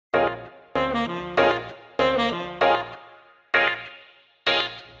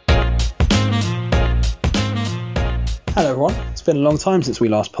Hello everyone, it's been a long time since we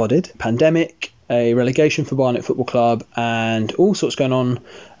last podded. Pandemic, a relegation for Barnet Football Club, and all sorts going on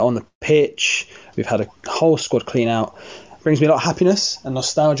the pitch. We've had a whole squad clean out. Brings me a lot of happiness and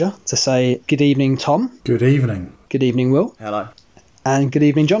nostalgia to say good evening, Tom. Good evening. Good evening, Will. Hello. And good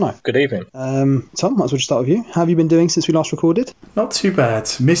evening, Jono. Good evening. Tom, might as well just start with you. How have you been doing since we last recorded? Not too bad.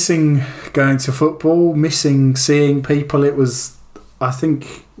 Missing going to football, missing seeing people. I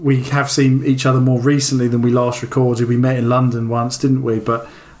think we have seen each other more recently than we last recorded. We met in London once, didn't we? But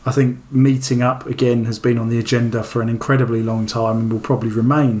I think meeting up again has been on the agenda for an incredibly long time and will probably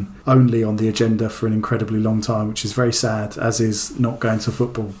remain only on the agenda for an incredibly long time, which is very sad, as is not going to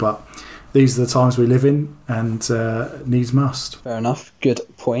football. But these are the times we live in, and needs must. Fair enough. Good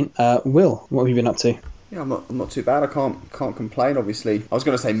point. Will, what have you been up to? Yeah, I'm not too bad. I can't complain. Obviously, I was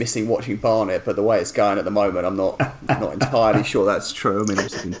going to say missing watching Barnet, but the way it's going at the moment, I'm not entirely sure that's true. I mean,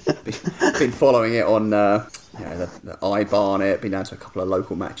 I've been following it on the iBarnet. Been down to a couple of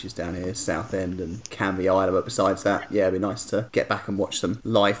local matches down here, Southend and Canvey Island. But besides that, yeah, it'd be nice to get back and watch some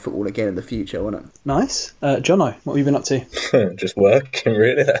live football again in the future, wouldn't it? Nice. Jono, what have you been up to? Just working,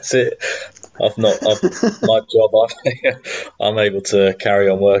 really. That's it. My job, I'm able to carry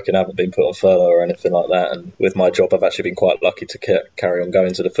on working. I haven't been put on furlough or anything like that. And with my job, I've actually been quite lucky to carry on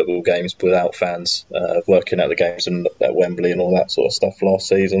going to the football games without fans, working at the games and at Wembley and all that sort of stuff last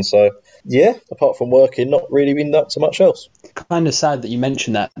season. So, yeah, apart from working, not really been up to much else. Kind of sad that you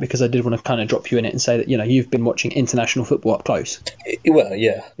mentioned that, because I did want to kind of drop you in it and say that, you know, you've been watching international football up close. Well,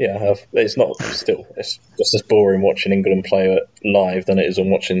 yeah, I have. It's just as boring watching England play live than it is on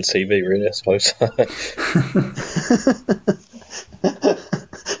watching TV, really, I suppose.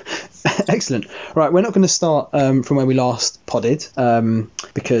 Excellent. Right, we're not going to start from where we last podded,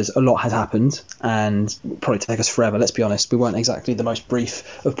 because a lot has happened and it'll probably take us forever. Let's be honest, we weren't exactly the most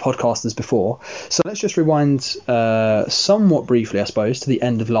brief of podcasters before. So let's just rewind somewhat briefly, I suppose, to the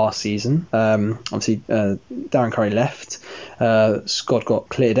end of last season. Obviously, Darren Curry left. Scott got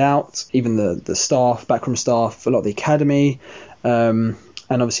cleared out, even the staff, backroom staff, a lot of the academy. And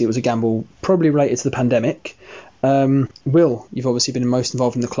obviously it was a gamble probably related to the pandemic. Will, you've obviously been most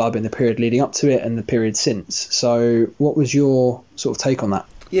involved in the club in the period leading up to it and the period since. So what was your sort of take on that?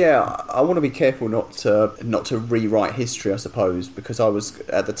 Yeah, I want to be careful not to rewrite history, I suppose, because I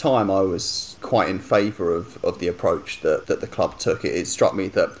was quite in favour of the approach that the club took. It struck me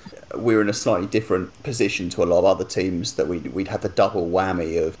that we were in a slightly different position to a lot of other teams, that we'd had the double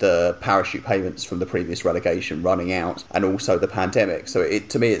whammy of the parachute payments from the previous relegation running out and also the pandemic. So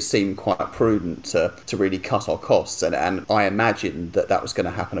to me it seemed quite prudent to really cut our costs, and I imagined that was going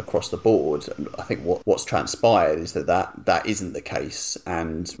to happen across the board. And I think what's transpired is that isn't the case,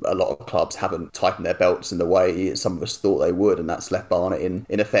 and a lot of clubs haven't tightened their belts in the way some of us thought they would, and that's left Barnet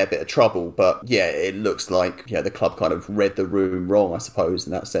in a fair bit of trouble. But yeah, it looks like the club kind of read the room wrong, I suppose,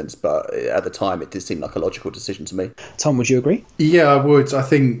 in that sense. But at the time, it did seem like a logical decision to me. Tom, would you agree? Yeah, I would. I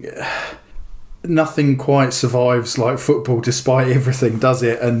think nothing quite survives like football despite everything, does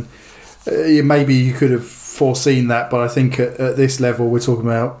it? And maybe you could have foreseen that, but I think at this level, we're talking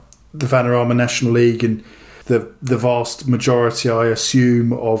about the Vanarama National League, and the vast majority, I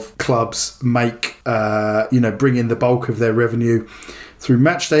assume, of clubs make bring in the bulk of their revenue through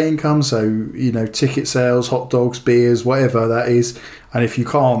match day income, so ticket sales, hot dogs, beers, whatever that is. And if you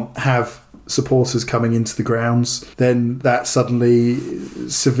can't have supporters coming into the grounds, then that suddenly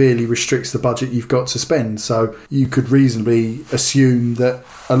severely restricts the budget you've got to spend. So you could reasonably assume that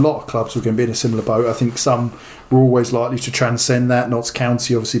a lot of clubs were going to be in a similar boat. I think some were always likely to transcend that. Notts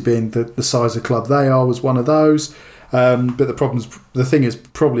County, obviously being the size of club they are, was one of those. But the thing is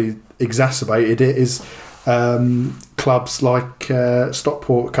probably exacerbated it is clubs like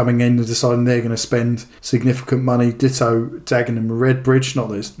Stockport coming in and deciding they're going to spend significant money. Ditto Dagenham and Redbridge. Not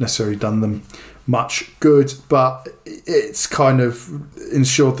that it's necessarily done them much good, but it's kind of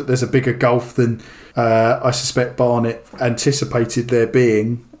ensured that there's a bigger gulf than I suspect Barnet anticipated there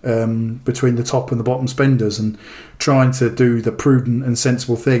being between the top and the bottom spenders, and trying to do the prudent and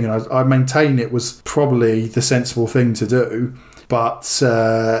sensible thing. And I maintain it was probably the sensible thing to do, but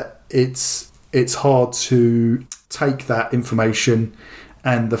it's hard to take that information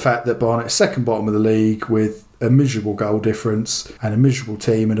and the fact that Barnet's second bottom of the league with a miserable goal difference and a miserable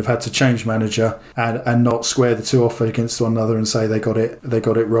team, and have had to change manager and not square the two off against one another and say they got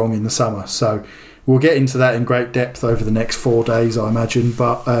it wrong in the summer. So we'll get into that in great depth over the next 4 days, I imagine.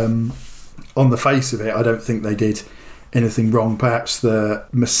 But on the face of it, I don't think they did anything wrong. Perhaps the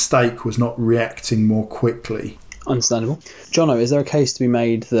mistake was not reacting more quickly. Understandable. Jono, is there a case to be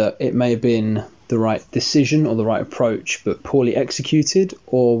made that it may have been the right decision or the right approach but poorly executed,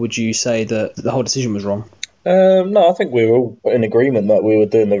 or would you say that the whole decision was wrong? No, I think we were all in agreement that we were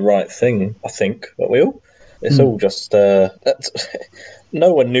doing the right thing. I think, weren't we all? It's all just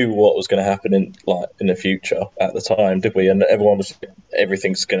no one knew what was going to happen in the future at the time, did we? And everyone was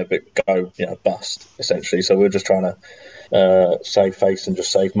everything's going to go bust essentially. So we were just trying to save face and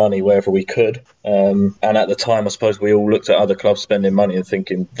just save money wherever we could. And at the time, I suppose we all looked at other clubs spending money and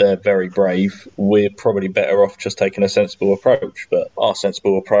thinking they're very brave. We're probably better off just taking a sensible approach. But our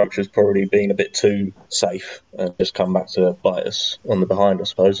sensible approach has probably been a bit too safe and just come back to bite us on the behind, I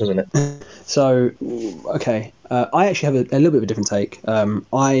suppose, hasn't it? So, okay. I actually have a little bit of a different take.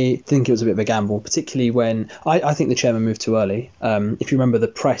 I think it was a bit of a gamble, particularly when I think the chairman moved too early. If you remember, the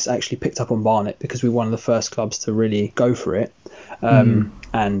press actually picked up on Barnet because we were one of the first clubs to really go for it.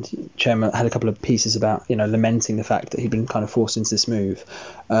 And chairman had a couple of pieces about lamenting the fact that he'd been kind of forced into this move.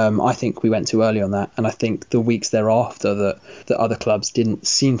 I think we went too early on that, and I think the weeks thereafter that other clubs didn't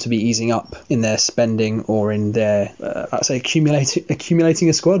seem to be easing up in their spending or in their I'd say accumulating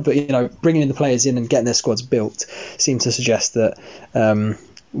a squad, but bringing in the players in and getting their squads built seemed to suggest that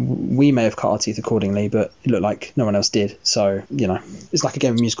we may have cut our teeth accordingly, but it looked like no one else did. So it's like a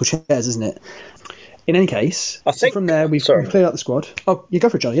game of musical chairs, isn't it? In any case, I think from there we've cleared out the squad. Oh, you go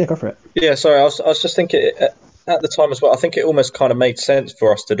for it, Johnny. Yeah, go for it. Yeah, sorry, I was just thinking at the time as well. I think it almost kind of made sense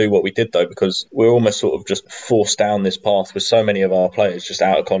for us to do what we did, though, because we're almost sort of just forced down this path with so many of our players just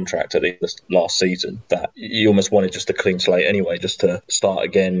out of contract at the last season that you almost wanted just a clean slate anyway, just to start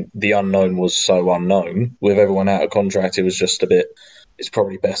again. The unknown was so unknown. With everyone out of contract, it was just a bit... It's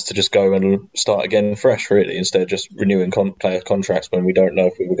probably best to just go and start again fresh, really, instead of just renewing player contracts when we don't know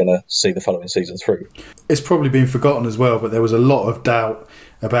if we were going to see the following season through. It's probably been forgotten as well, but there was a lot of doubt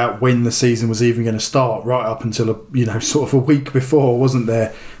about when the season was even going to start, right up until sort of a week before, wasn't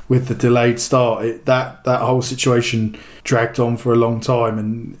there? With the delayed start, that whole situation dragged on for a long time,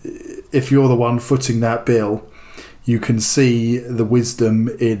 and if you're the one footing that bill, you can see the wisdom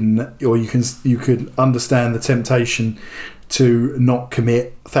or you can understand the temptation to not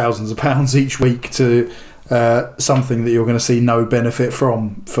commit thousands of pounds each week to something that you're going to see no benefit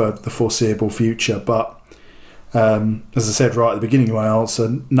from for the foreseeable future. But as I said right at the beginning of my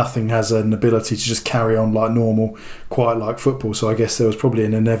answer, nothing has an ability to just carry on like normal, quite like football. So I guess there was probably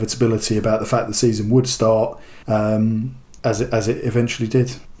an inevitability about the fact the season would start as it eventually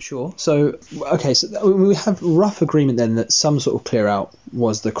did. Sure. So, okay, so we have rough agreement then that some sort of clear out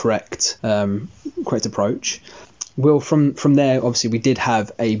was the correct approach. Well, from there, obviously, we did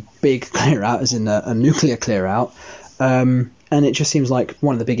have a big clear out, as in a nuclear clear out. And it just seems like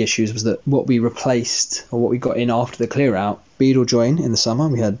one of the big issues was that what we replaced or what we got in after the clear out, Beadle joined in the summer.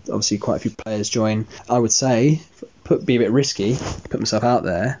 We had obviously quite a few players join. I would say, be a bit risky, put myself out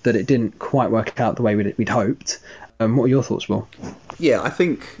there, that it didn't quite work out the way we'd hoped. What are your thoughts, Will? Yeah, I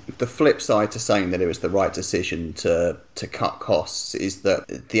think the flip side to saying that it was the right decision to cut costs is that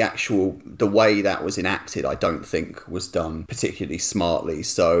the way that was enacted, I don't think was done particularly smartly.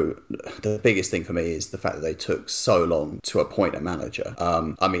 So the biggest thing for me is the fact that they took so long to appoint a manager.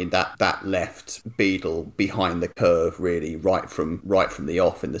 I mean that left Beadle behind the curve really right from the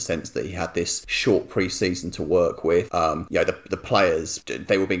off, in the sense that he had this short pre-season to work with. The players,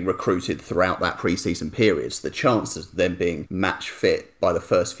 they were being recruited throughout that pre-season period, so the chances of them being match fit by the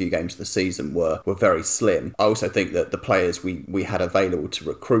first few games of the season were very slim. I also think that the players we had available to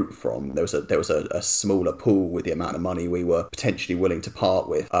recruit from, there was a smaller pool with the amount of money we were potentially willing to part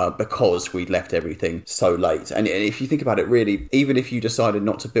with because we'd left everything so late. And if you think about it, really, even if you decided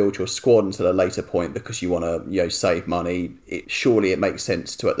not to build your squad until a later point because you want to save money, surely it makes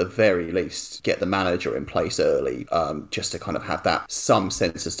sense to at the very least get the manager in place early, just to kind of have that some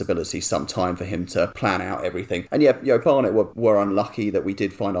sense of stability, some time for him to plan out everything. And Barnet were unlucky that we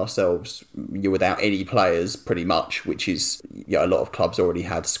did find ourselves without any players pretty much, which is a lot of clubs already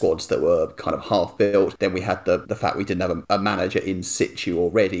had squads that were kind of half built. Then we had the fact we didn't have a manager in situ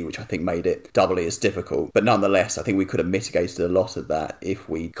already, which I think made it doubly as difficult. But nonetheless, I think we could have mitigated a lot of that if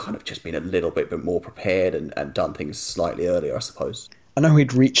we kind of just been a little bit more prepared and done things slightly earlier, I suppose. I know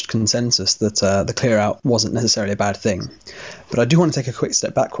we'd reached consensus that the clear out wasn't necessarily a bad thing, but I do want to take a quick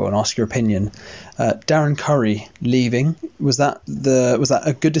step back, Will, and ask your opinion. Darren Curry leaving, was that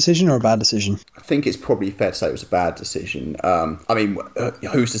a good decision or a bad decision? I think it's probably fair to say it was a bad decision. I mean,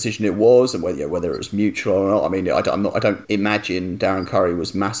 whose decision it was and whether it was mutual or not. I mean, I don't imagine Darren Curry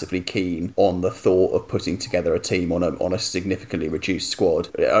was massively keen on the thought of putting together a team on a significantly reduced squad,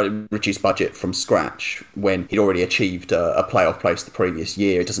 reduced budget from scratch when he'd already achieved a playoff place the previous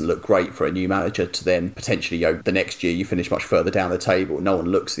year. It doesn't look great for a new manager to then potentially, the next year you finish much further down the table. No one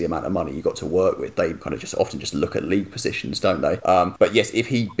looks at the amount of money you got to work with. They kind of just often just look at league positions, don't they? But yes, if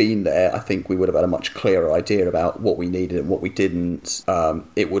he'd been there, I think we would have had a much clearer idea about what we needed and what we didn't.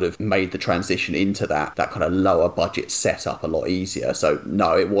 It would have made the transition into that kind of lower budget setup a lot easier. So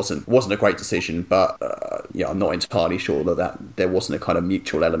no, it wasn't a great decision, but I'm not entirely sure that there wasn't a kind of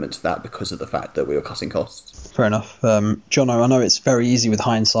mutual element to that because of the fact that we were cutting costs. Fair enough. Jono, I know it's very easy with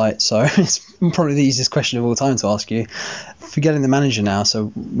hindsight, so it's probably the easiest question of all time to ask you. Forgetting the manager now,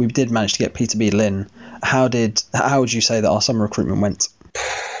 so we did manage to get Peter Beadle in. How would you say that our summer recruitment went?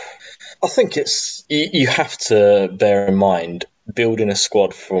 I think you have to bear in mind building a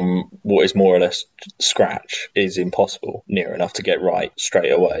squad from what is more or less scratch is impossible, near enough to get right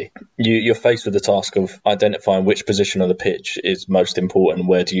straight away. You're faced with the task of identifying which position on the pitch is most important.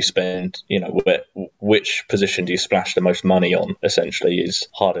 Where do you spend, which position do you splash the most money on, essentially, is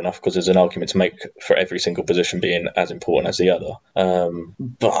hard enough because there's an argument to make for every single position being as important as the other.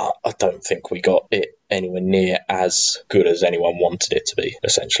 But I don't think we got it anywhere near as good as anyone wanted it to be,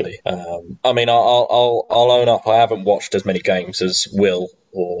 essentially. I'll own up, I haven't watched as many games as Will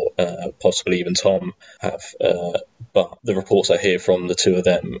or possibly even Tom have, but the reports I hear from the two of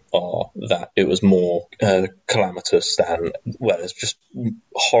them are that it was more calamitous than, there's just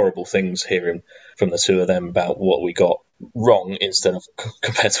horrible things hearing from the two of them about what we got wrong instead of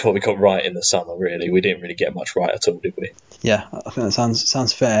compared to what we got right in the summer. Really, we didn't really get much right at all, did we? Yeah, I think that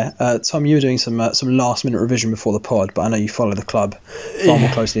sounds fair. Tom, you were doing some last minute revision before the pod, but I know you follow the club far more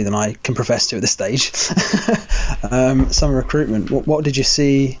closely than I can profess to at this stage. Summer recruitment, what did you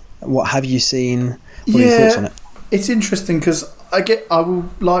see? What have you seen? What are your thoughts on it? It's interesting because I'll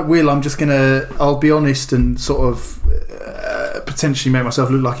be honest and sort of potentially make myself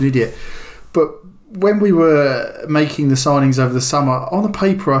look like an idiot, but when we were making the signings over the summer, on the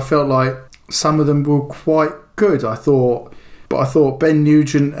paper I felt like some of them were quite good. I thought Ben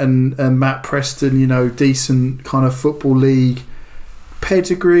Nugent and Matt Preston, decent kind of football league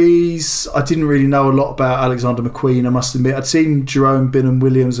pedigrees. I didn't really know a lot about Alexander McQueen, I must admit. I'd seen Jerome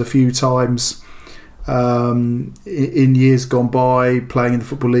Bingham-Williams a few times in years gone by, playing in the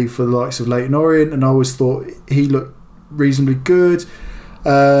Football League for the likes of Leyton Orient, and I always thought he looked reasonably good.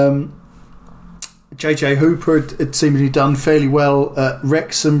 JJ Hooper had seemingly done fairly well at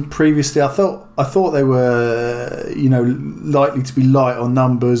Wrexham previously. I thought they were, likely to be light on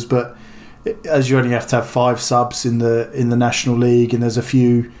numbers, but as you only have to have 5 subs in the National League, and there's a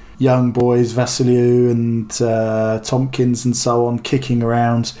few young boys, Vasiliou and Tompkins and so on, kicking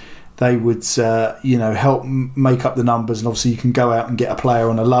around, they would, help make up the numbers. And obviously, you can go out and get a player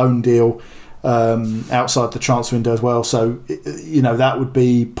on a loan deal outside the transfer window as well, so that would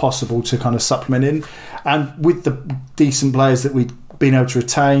be possible to kind of supplement in. And with the decent players that we'd been able to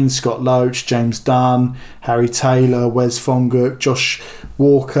retain, Scott Loach, James Dunn, Harry Taylor, Wes Fonguk, Josh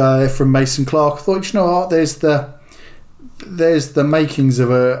Walker from Mason Clark, I thought, there's the makings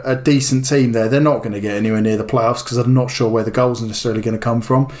of a decent team there. They're not going to get anywhere near the playoffs because I'm not sure where the goals are necessarily going to come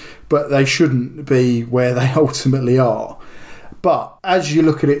from, but they shouldn't be where they ultimately are. But as you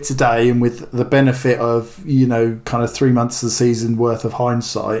look at it today, and with the benefit of, kind of 3 months of the season worth of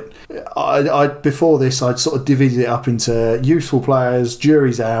hindsight, I before this, I'd sort of divided it up into useful players,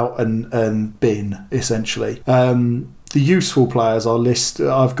 jury's out, and bin, essentially. The useful players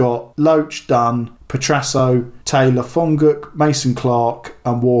I've got Loach, Dunn, Petrasso, Taylor, Fonguk, Mason Clark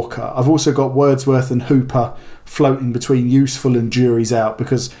and Walker. I've also got Wordsworth and Hooper floating between useful and jury's out,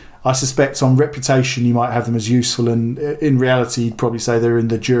 because I suspect on reputation you might have them as useful, and in reality you'd probably say they're in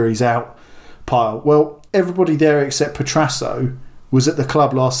the jury's out pile. Well, everybody there except Petrasso was at the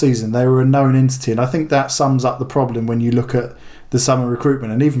club last season. They were a known entity, and I think that sums up the problem when you look at the summer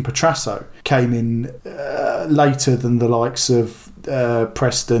recruitment. And even Petrasso came in later than the likes of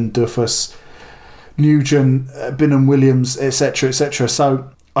Preston, Duffus, Nugent, Bingham-Williams, etc., etc. So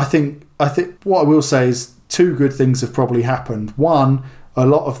I think what I will say is 2 good things have probably happened. One, a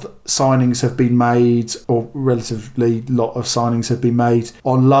lot of signings have been made, or relatively lot of signings have been made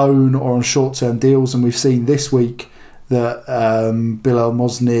on loan or on short-term deals, and we've seen this week that Bill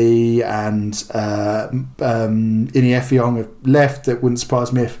El-Mosni and Ini Effiong have left. It wouldn't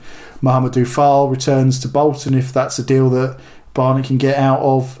surprise me if Mahamadou Fall returns to Bolton, if that's a deal that Barnet can get out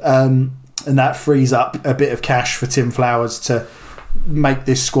of, and that frees up a bit of cash for Tim Flowers to make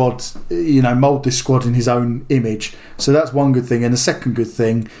this squad, mould this squad in his own image. So that's one good thing. And the second good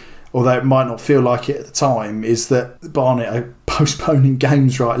thing, although it might not feel like it at the time, is that Barnet are postponing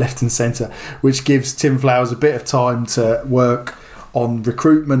games right, left and centre, which gives Tim Flowers a bit of time to work on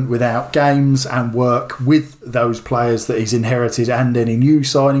recruitment without games and work with those players that he's inherited and any new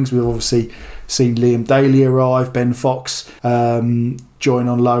signings. We've obviously seen Liam Daly arrive, Ben Fox join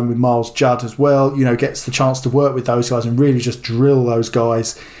on loan with Miles Judd as well. Gets the chance to work with those guys and really just drill those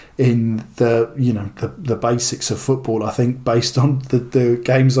guys in the basics of football, I think, based on the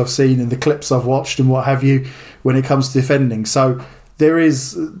games I've seen and the clips I've watched and what have you when it comes to defending. So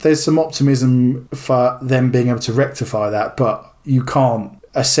there's some optimism for them being able to rectify that, but you can't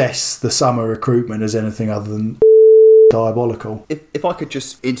assess the summer recruitment as anything other than diabolical. If I could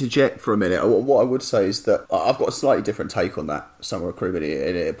just interject for a minute, what I would say is that I've got a slightly different take on that summer recruitment,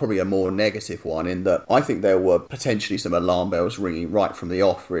 and probably a more negative one, in that I think there were potentially some alarm bells ringing right from the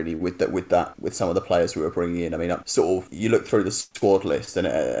off, really, with some of the players we were bringing in. I mean, sort of, you look through the squad list, and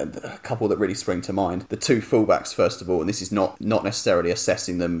a couple that really spring to mind. The two fullbacks, first of all, and this is not necessarily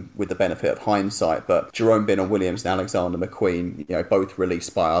assessing them with the benefit of hindsight, but Jerome Binnon-Williams and Alexander McQueen, both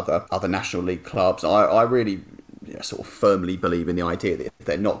released by other National League clubs. I really sort of firmly believe in the idea that if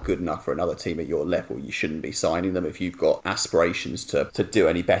they're not good enough for another team at your level, you shouldn't be signing them if you've got aspirations to do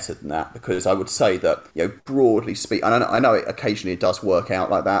any better than that. Because I would say that, broadly speaking, and I know occasionally it does work out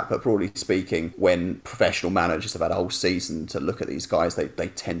like that, but broadly speaking, when professional managers have had a whole season to look at these guys, they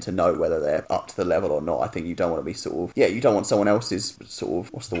tend to know whether they're up to the level or not. I think you don't want to be you don't want someone else's sort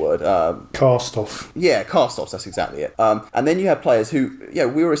of, what's the word? Cast off. Yeah, cast offs, that's exactly it. And then you have players who,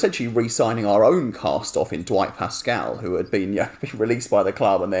 we were essentially re-signing our own cast off in Dwight Pascal, who had been released by the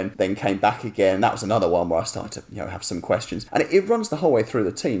club and then came back again. That was another one where I started to have some questions, and it runs the whole way through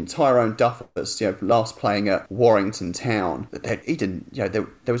the team. Tyrone Duffus, last playing at Warrington Town, he didn't,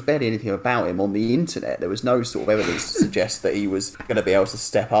 there was barely anything about him on the internet. There was no sort of evidence to suggest that he was going to be able to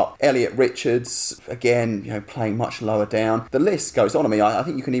step up. Elliot Richards, again, playing much lower down. The list goes on. I mean, I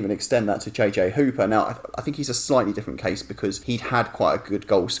think you can even extend that to JJ Hooper. Now, I think he's a slightly different case because he'd had quite a good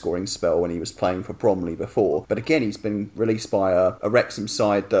goal scoring spell when he was playing for Bromley before, but again, he's been released by a Wrexham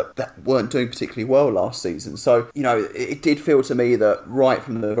side that weren't doing particularly well last season. So, it did feel to me that right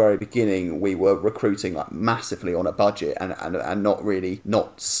from the very beginning, we were recruiting massively on a budget and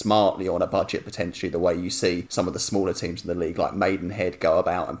not smartly on a budget, potentially, the way you see some of the smaller teams in the league, like Maidenhead, go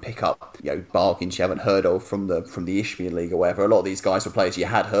about and pick up, bargains you haven't heard of from the Isthmian League or whatever. A lot of these guys were players you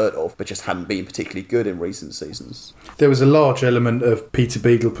had heard of, but just hadn't been particularly good in recent seasons. There was a large element of Peter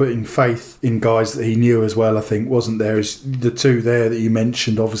Beagle putting faith in guys that he knew as well, I think, wasn't there? Is the two there that you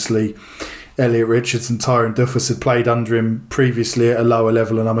mentioned, obviously Elliot Richards and Tyrone Duffus had played under him previously at a lower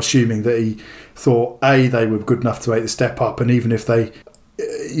level, and I'm assuming that he thought they were good enough to make the step up, and even if they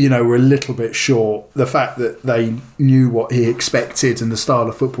were a little bit short, the fact that they knew what he expected and the style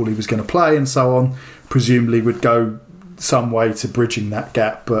of football he was going to play and so on presumably would go some way to bridging that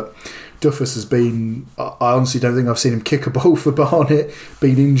gap. But Duffus has been, I honestly don't think I've seen him kick a ball for Barnet,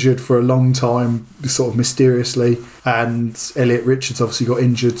 been injured for a long time, sort of mysteriously, and Elliot Richards obviously got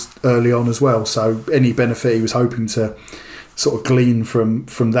injured early on as well, so any benefit he was hoping to sort of glean from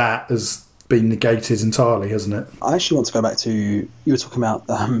that has been negated entirely, hasn't it? I actually want to go back to, you were talking about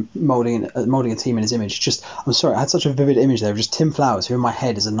moulding a team in his image. I'm sorry, I had such a vivid image there of just Tim Flowers, who in my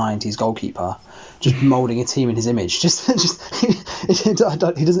head is a 90s goalkeeper, just moulding a team in his image. He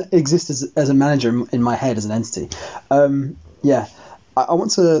doesn't exist as a manager in my head as an entity. I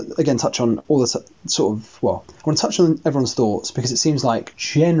want to again touch on all the I want to touch on everyone's thoughts, because it seems like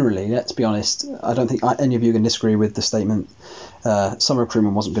generally, let's be honest, I don't think any of you can disagree with the statement. Summer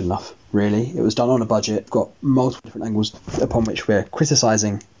recruitment wasn't good enough, really. It was done on a budget, got multiple different angles upon which we're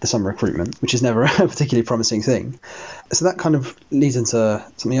criticising the summer recruitment, which is never a particularly promising thing. So that kind of leads into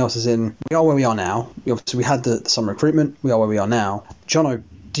something else, as in, we are where we are now. We had the summer recruitment, we are where we are now. Jono,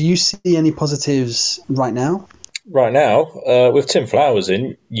 do you see any positives right now? Right now, with Tim Flowers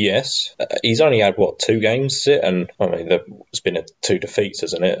in, yes. He's only had, 2 games, is it? And, I mean, there's been 2 defeats,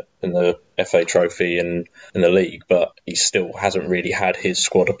 isn't it, in the FA Trophy and in the league, but he still hasn't really had his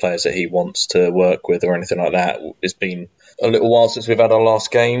squad of players that he wants to work with or anything like that. It's been a little while since we've had our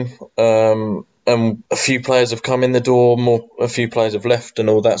last game. A few players have come in the door, a few players have left and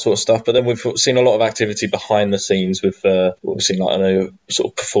all that sort of stuff. But then we've seen a lot of activity behind the scenes with we've seen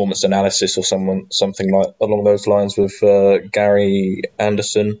sort of performance analysis or something like along those lines with Gary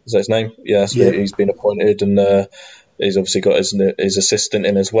Anderson. Is that his name? Yeah, he's been appointed, and he's obviously got his assistant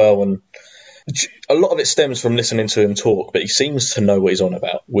in as well. And a lot of it stems from listening to him talk, but he seems to know what he's on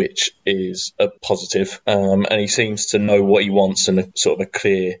about, which is a positive. And he seems to know what he wants, and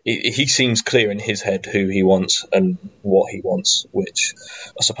he seems clear in his head who he wants and what he wants, which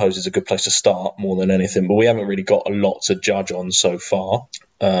I suppose is a good place to start more than anything. But we haven't really got a lot to judge on so far.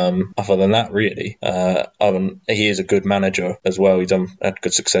 Other than that, really, he is a good manager as well. Had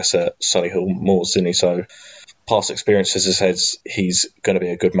good success at Solihull Moors, didn't he? So past experiences has said he's going to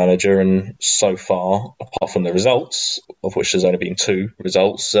be a good manager, and so far, apart from the results, of which there's only been 2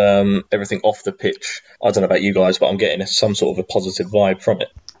 results, everything off the pitch, I don't know about you guys, but I'm getting some sort of a positive vibe from it.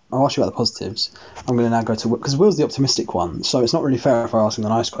 I'll ask you about the positives. I'm going to now go to Will, because Will's the optimistic one, so it's not really fair if I ask him the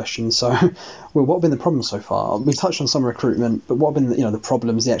nice questions. So, Will, what have been the problems so far? We touched on some recruitment, but what have been the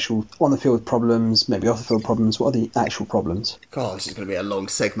problems, the actual on the field problems, maybe off the field problems? What are the actual problems? God, this is going to be a long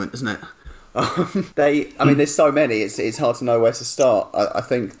segment, isn't it? There's so many, it's hard to know where to start. I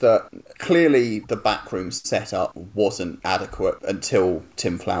think that clearly the backroom setup wasn't adequate until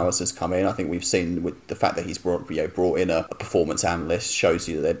Tim Flowers has come in. I think we've seen with the fact that he's brought in a performance analyst shows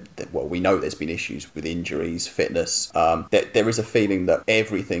you that we know there's been issues with injuries, fitness. There is a feeling that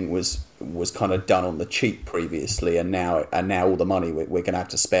everything was kind of done on the cheap previously, and now all the money we're going to have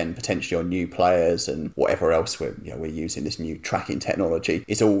to spend potentially on new players and whatever else we're using this new tracking technology.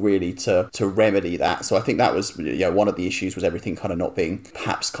 It's all really to remedy that. So I think that was one of the issues, was everything kind of not being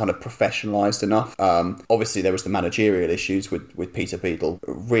perhaps kind of professionalised enough. Obviously there was the managerial issues with Peter Beadle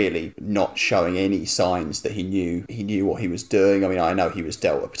really not showing any signs that he knew what he was doing. I mean, I know he was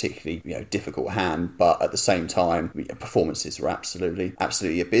dealt a particularly difficult hand, but at the same time performances were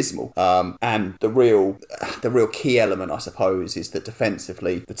absolutely abysmal. And the real key element, I suppose, is that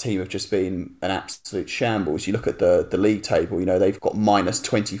defensively the team have just been an absolute shambles. You look at the league table, they've got minus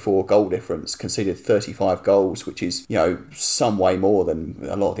 24 goal difference, conceded 35 goals, which is some way more than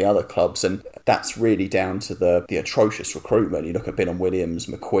a lot of the other clubs, and that's really down to the atrocious recruitment. You look at Binham Williams,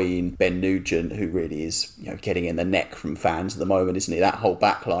 McQueen, Ben Nugent, who really is getting in the neck from fans at the moment, isn't he? That whole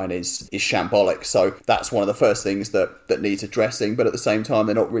back line is shambolic. So that's one of the first things that needs addressing, but at the same time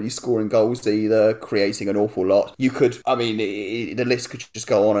they're not really scoring goals either, creating an awful lot. The list could just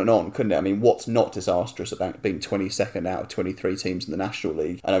go on, couldn't it? I mean, what's not disastrous about being 22nd out of 23 teams in the National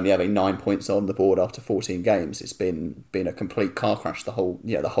League and only having 9 points on the board after 14 games? It's been a complete car crash the whole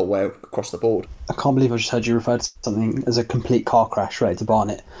way across the board. I can't believe I just heard you refer to something as a complete car crash related to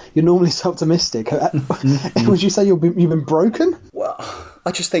Barnet. You're normally so optimistic. Would you say you've been broken? Well,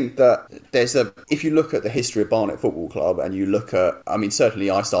 I just think that if you look at the history of Barnet Football Club and you look at, certainly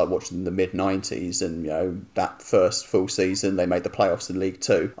I started watching in the mid-90s, and that first full season they made the playoffs in League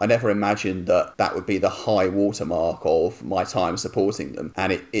Two. I never imagined that would be the high watermark of my time supporting them,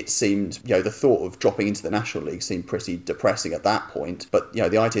 and it seemed, the thought of dropping into the National League seemed pretty depressing at that point. But the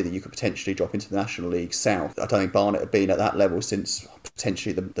idea that you could potentially drop into the National League South, I don't think Barnet had been at that level since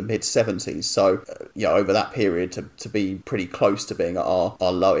potentially the mid-70s. So over that period to be pretty close to being at our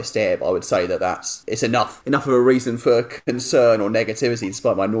lowest ebb, I would say it's enough of a reason for concern or negativity,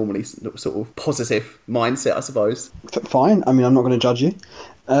 despite my normally sort of positive mindset, I suppose. Fine. I'm not going to judge you.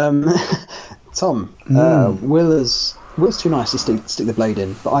 Tom, Will's too nice to stick the blade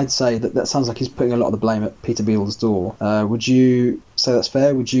in, but I'd say that sounds like he's putting a lot of the blame at Peter Beadle's door. Would you say that's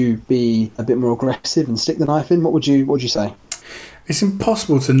fair? Would you be a bit more aggressive and stick the knife in? What would you say? It's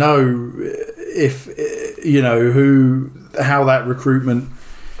impossible to know if how that recruitment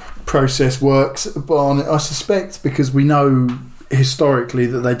process works at Barnet. I suspect because we know historically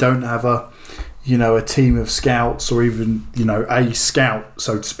that they don't have a team of scouts or even a scout,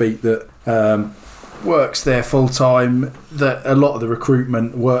 so to speak, that works there full time. That a lot of the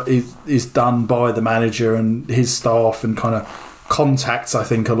recruitment work is done by the manager and his staff and kind of contacts. I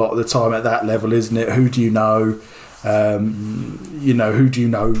think a lot of the time at that level, isn't it? Who do you know? Who do you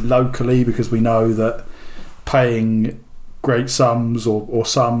know locally? Because we know that paying great sums or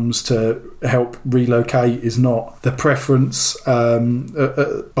sums to help relocate is not the preference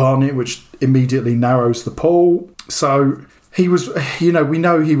at Barnet, which immediately narrows the pool. So he was, we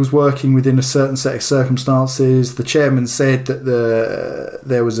know he was working within a certain set of circumstances. The chairman said that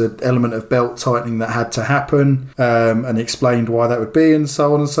there was an element of belt tightening that had to happen, and explained why that would be, and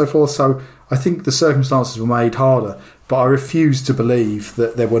so on and so forth. So I think the circumstances were made harder, but I refuse to believe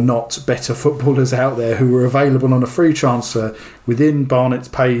that there were not better footballers out there who were available on a free transfer within Barnet's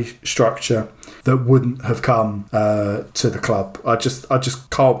pay structure that wouldn't have come to the club. I just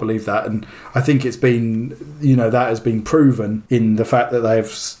can't believe that, and I think it's been, that has been proven in the fact that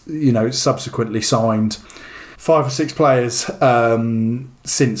they've, subsequently signed 5 or 6 players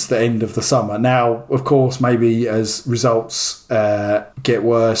since the end of the summer. Now, of course, maybe as results get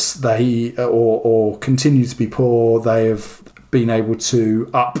worse, they or continue to be poor, they have been able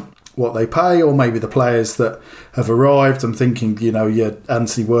to up what they pay, or maybe the players that have arrived. I'm thinking, your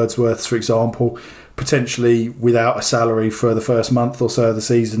Anthony Wordsworth, for example, potentially without a salary for the first month or so of the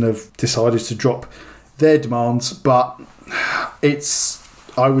season, have decided to drop their demands. But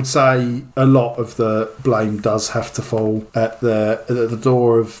I would say a lot of the blame does have to fall at the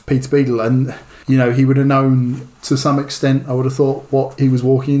door of Peter Beadle, and he would have known to some extent. I would have thought what he was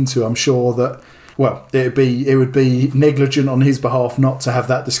walking into. I'm sure that it would be negligent on his behalf not to have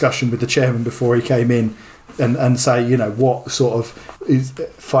that discussion with the chairman before he came in and say, what sort of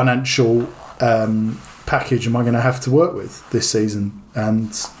financial package am I going to have to work with this season?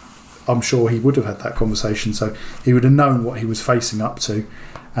 And I'm sure he would have had that conversation, so he would have known what he was facing up to,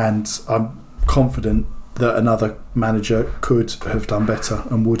 and I'm confident that another manager could have done better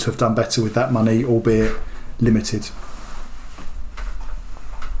and would have done better with that money, albeit limited.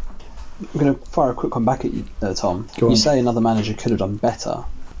 I'm going to fire a quick one back at you, Tom. Go on. You say another manager could have done better.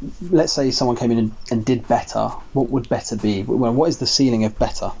 Let's say someone came in and did better. What would better be? Well, what is the ceiling of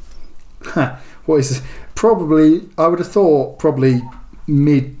better? What is this? Probably, I would have thought probably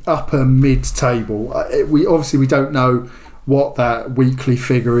upper mid table. We don't know what that weekly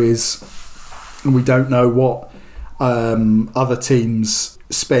figure is, and we don't know what other teams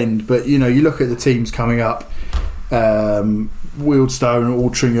spend. But you look at the teams coming up. Wealdstone,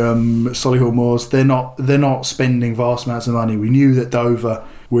 Altrincham, Solihull Moors, they're not spending vast amounts of money. We knew that Dover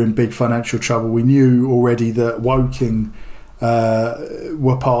were in big financial trouble. We knew already that Woking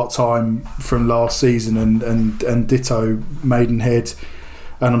were part-time from last season, and ditto Maidenhead.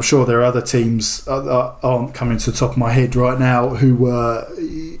 And I'm sure there are other teams that aren't coming to the top of my head right now who were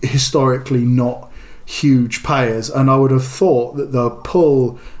historically not huge payers. And I would have thought that the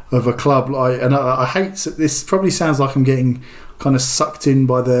pull of a club like, and I hate this, probably sounds like I'm getting kind of sucked in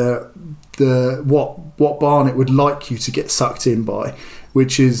by the what Barnet would like you to get sucked in by,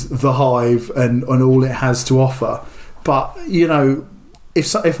 which is the Hive and all it has to offer. But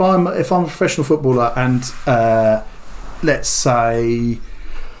if I'm a professional footballer and let's say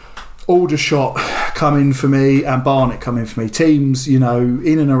Aldershot come in for me and Barnet come in for me, teams in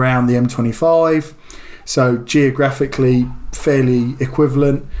and around the M25, so geographically fairly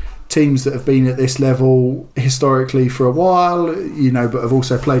equivalent, teams that have been at this level historically for a while, but have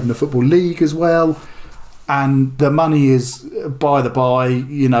also played in the Football League as well, and the money is by the by,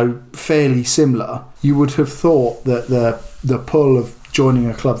 fairly similar. You would have thought that the pull of joining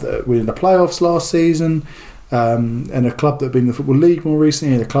a club that were in the playoffs last season, and a club that have been in the Football League more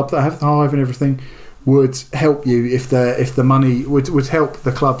recently, and a club that have the Hive and everything, would help you if the money would help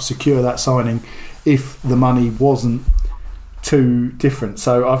the club secure that signing if the money wasn't too different.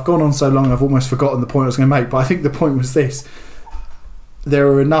 So I've gone on so long I've almost forgotten the point I was going to make, but I think the point was this: there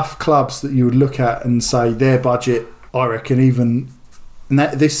are enough clubs that you would look at and say their budget, I reckon, even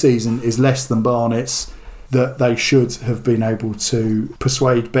this season is less than Barnet's, that they should have been able to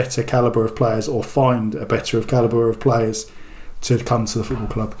persuade better calibre of players, or find a better calibre of players to come to the football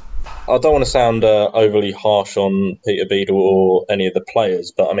club. I don't want to sound overly harsh on Peter Beadle or any of the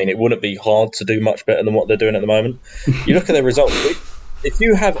players, but I mean, it wouldn't be hard to do much better than what they're doing at the moment. You look at their results. If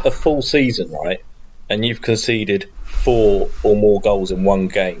you have a full season, right, and you've conceded 4 or more goals in one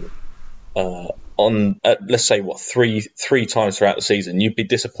game, let's say three times throughout the season, you'd be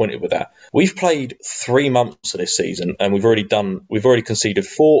disappointed with that. We've played 3 months of this season, and we've already conceded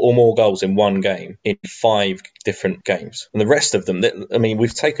 4 or more goals in one game in 5 different games, and the rest of them, I mean,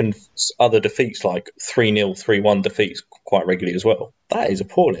 we've taken other defeats like 3-0, 3-1 defeats quite regularly as well. That is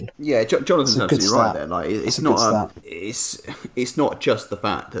appalling. Yeah, Jonathan's absolutely right there. Like, it's not just the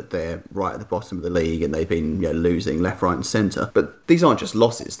fact that they're right at the bottom of the league and they've been losing left, right, and centre. But these aren't just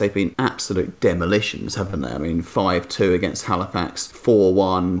losses; they've been absolute demolitions, haven't they? I mean, 5-2 against Halifax,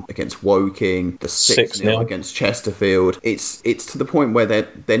 4-1 against Woking, the 6-0 against Chesterfield. It's to the point where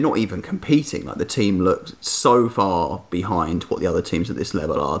they're not even competing. Like, the team looks so far behind what the other teams at this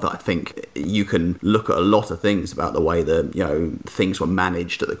level are that I think you can look at a lot of things about the way that things were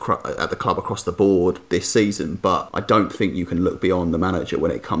managed at the club across the board this season, but I don't think you can look beyond the manager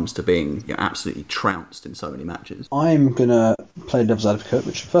when it comes to being absolutely trounced in so many matches. I'm gonna play devil's advocate,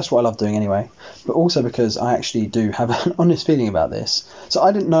 which first of all I love doing anyway, but also because I actually do have an honest feeling about this. So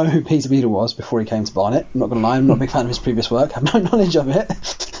I didn't know who Peter Beadle was before he came to Barnet. I'm not gonna lie, I'm not a big fan of his previous work, I have no knowledge of it.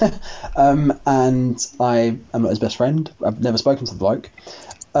 And I am not his best friend. I've never spoken to the bloke.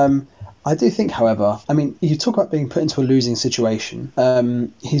 I do think, however, I mean, you talk about being put into a losing situation.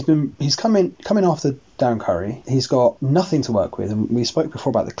 He's coming after Darren Curry. He's got nothing to work with, and we spoke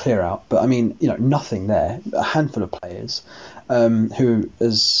before about the clear out. But I mean, nothing there. A handful of players who,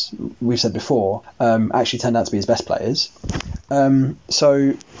 as we've said before, actually turned out to be his best players.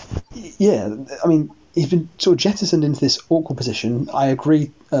 So, yeah, I mean, he's been sort of jettisoned into this awkward position. I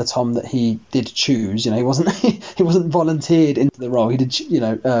agree, Tom, that he did choose. He wasn't he wasn't volunteered into the role. He did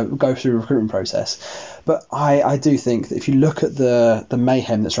go through a recruitment process. But I do think that if you look at the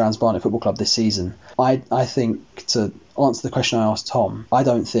mayhem that surrounds Barnet Football Club this season, I think, to answer the question I asked Tom, I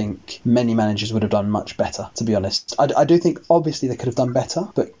don't think many managers would have done much better, to be honest. I do think obviously they could have done better,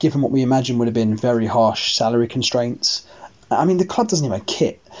 but given what we imagine would have been very harsh salary constraints, I mean, the club doesn't even have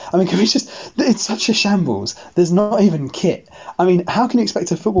kit. I mean, it's such a shambles. There's not even kit. I mean, how can you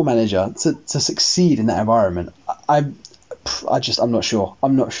expect a football manager to succeed in that environment? I'm not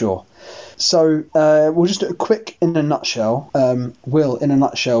sure. So we'll just do a quick in a nutshell. Will, in a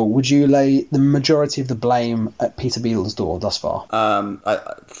nutshell, would you lay the majority of the blame at Peter Beadle's door thus far?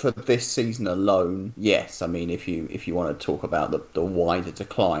 For this season alone, yes. I mean, if you want to talk about the wider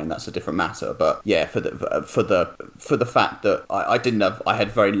decline, that's a different matter. But yeah, for the fact that I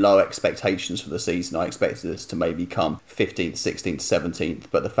had very low expectations for the season. I expected us to maybe come 15th, 16th, 17th.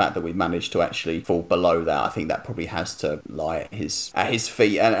 But the fact that we managed to actually fall below that, I think that probably has to lie at his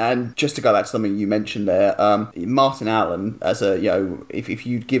feet. And just to go back to something you mentioned there, Martin Allen, as if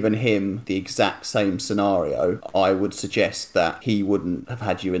you'd given him the exact same scenario, I would suggest that he wouldn't have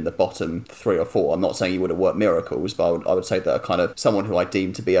had you in the bottom 3 or 4. I'm not saying he would have worked miracles, but I would say that a kind of someone who I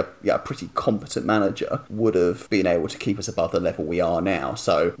deem to be a pretty competent manager would have been able to keep us above the level we are now.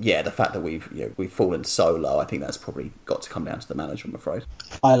 So yeah, the fact that we've fallen so low, I think that's probably got to come down to the manager, I'm afraid.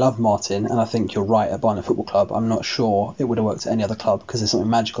 I love Martin, and I think you're right at Barnet Football Club. I'm not sure it would have worked at any other club because there's something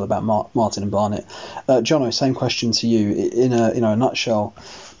magical about Martin and Barnet. Jono, same question to you. In a nutshell,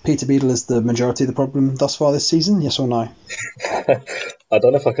 Peter Beadle is the majority of the problem thus far this season, yes or no? I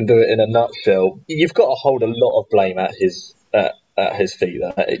don't know if I can do it in a nutshell. You've got to hold a lot of blame at his feet.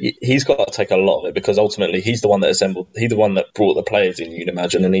 He's got to take a lot of it because ultimately he's the one that assembled, he's the one that brought the players in, you'd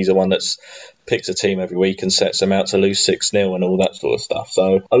imagine, and he's the one that's picks a team every week and sets them out to lose 6-0 and all that sort of stuff.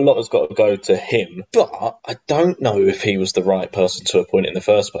 So a lot has got to go to him. But I don't know if he was the right person to appoint in the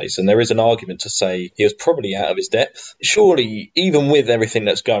first place. And there is an argument to say he was probably out of his depth. Surely, even with everything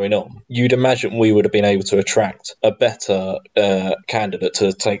that's going on, you'd imagine we would have been able to attract a better candidate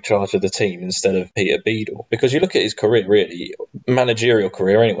to take charge of the team instead of Peter Beadle. Because you look at his career, really, managerial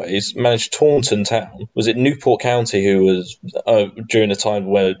career anyway, he's managed Taunton Town. Was it Newport County who was, during a time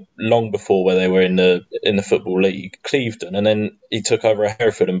where, long before where they were in the Football League, Clevedon, and then he took over at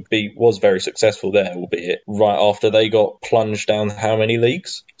Hereford and was very successful there, albeit right after they got plunged down how many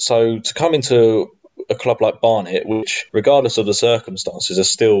leagues. So to come into a club like Barnet, which regardless of the circumstances are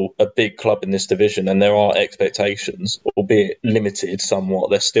still a big club in this division, and there are expectations, albeit limited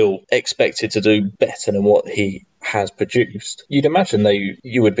somewhat, they're still expected to do better than what he has produced. You'd imagine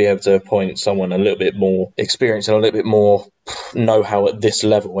you would be able to appoint someone a little bit more experienced and a little bit more know-how at this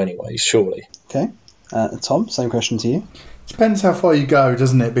level anyway, surely. Okay. Tom, same question to you. Depends how far you go,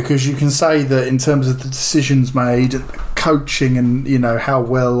 doesn't it? Because you can say that in terms of the decisions made, coaching, and how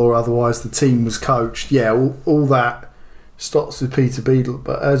well or otherwise the team was coached, all that starts with Peter Beadle.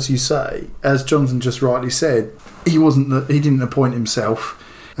 But as you say, as Jonathan just rightly said, he didn't appoint himself.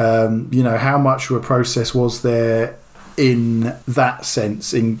 How much of a process was there in that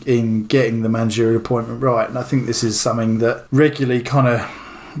sense in getting the managerial appointment right? And I think this is something that regularly kind of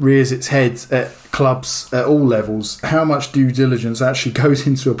rears its head at clubs at all levels. How much due diligence actually goes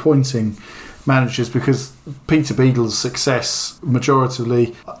into appointing managers? Because Peter Beadle's success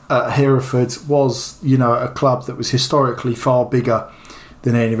majoritively at Hereford was, a club that was historically far bigger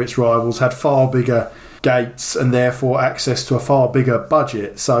than any of its rivals, had far bigger gates and therefore access to a far bigger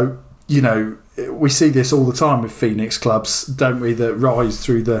budget. So, we see this all the time with Phoenix clubs, don't we, that rise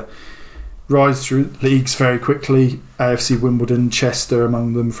through leagues very quickly. AFC Wimbledon, Chester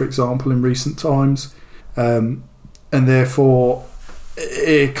among them, for example, in recent times. And therefore,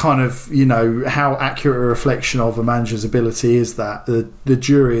 it kind of, how accurate a reflection of a manager's ability is that? The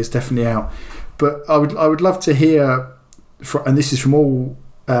jury is definitely out. But I would love to hear, and this is from all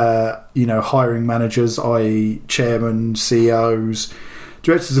hiring managers, i.e. chairmen, CEOs,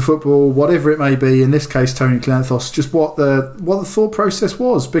 directors of football, whatever it may be, in this case Tony Clanthos, just what the thought process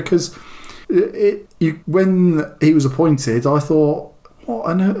was. Because when he was appointed, I thought,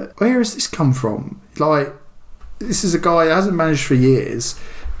 where has this come from? Like, this is a guy who hasn't managed for years,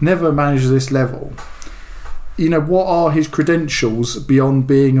 never managed at this level. What are his credentials beyond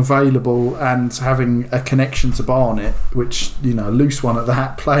being available and having a connection to Barnet, which, a loose one at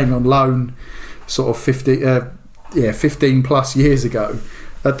that, playing on loan sort of 15 plus years ago?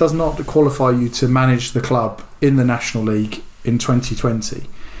 That does not qualify you to manage the club in the National League in 2020.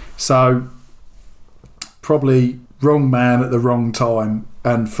 So, probably wrong man at the wrong time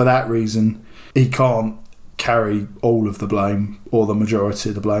and for that reason, he can't carry all of the blame or the majority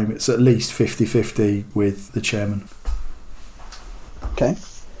of the blame. It's at least 50-50 with the chairman. Okay.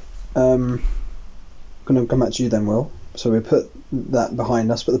 I'm going to come back to you then, Will. So we put that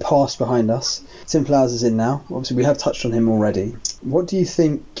behind us, put the past behind us. Tim Flowers is in now. Obviously, we have touched on him already. What do you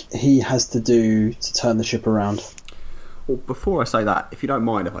think he has to do to turn the ship around? Well, before I say that, if you don't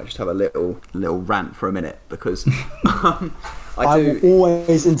mind, if I just have a little rant for a minute, because I will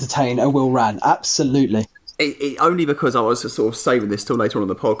always entertain a Will rant. Absolutely. Only because I was sort of saving this till later on in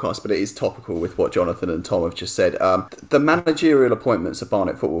the podcast, but it is topical with what Jonathan and Tom have just said. The managerial appointments at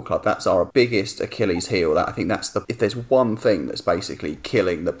Barnet Football Club, that's our biggest Achilles heel. I think that's if there's one thing that's basically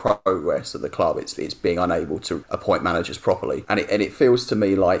killing the progress of the club, it's being unable to appoint managers properly. And it feels to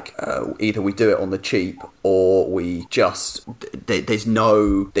me like either we do it on the cheap or we just there's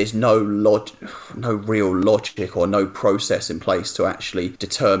no real logic or no process in place to actually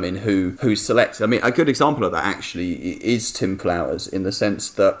determine who's selected. I mean, a good example of that actually is Tim Flowers, in the sense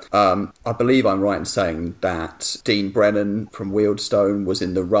that I believe I'm right in saying that Dean Brennan from Wealdstone was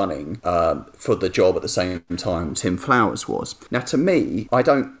in the running for the job at the same time Tim Flowers was. Now, to me, I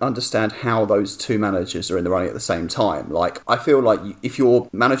don't understand how those two managers are in the running at the same time. Like, I feel like if you're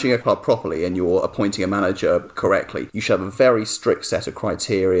managing a club properly and you're appointing a manager correctly, you should have a very strict set of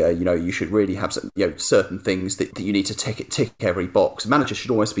criteria. You know, you should really have certain things that you need to tick every box. Managers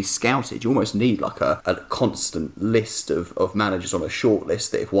should almost be scouted. You almost need like a constant list of managers on a short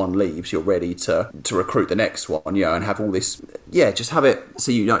list that if one leaves, you're ready to recruit the next one, you know, and have all this, just have it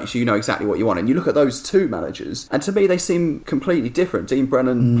so you know exactly what you want. And you look at those two managers, and to me they seem completely different. Dean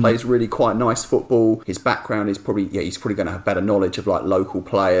Brennan plays really quite nice football. His background is probably going to have better knowledge of like local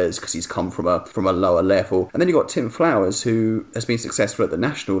players because he's come from a lower level. And then you've got Tim Flowers, who has been successful at the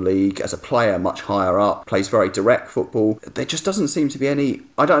National League as a player, much higher up, plays very direct football. There just doesn't seem to be any.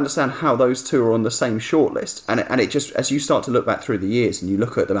 I don't understand how those two are on the same shortlist. And it just, as you start to look back through the years and you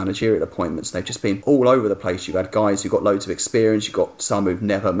look at the managerial appointments, they've just been all over the place. You've had guys who've got loads of experience, you've got some who've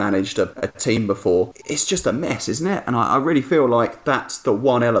never managed a team before. It's just a mess, isn't it? And I really feel like that's the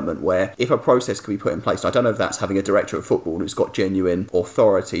one element where if a process can be put in place, I don't know if that's having a director of football who's got genuine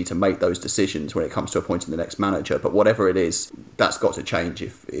authority to make those decisions when it comes to appointing the next manager, but whatever it is, that's got to change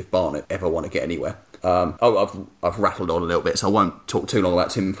if Barnet ever want to get anywhere. I've rattled on a little bit, so I won't talk too long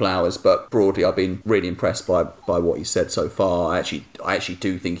about Tim Flowers, but broadly I've been really impressed by what he said so far. I actually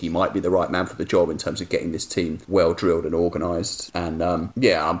do think he might be the right man for the job in terms of getting this team well drilled and organised. And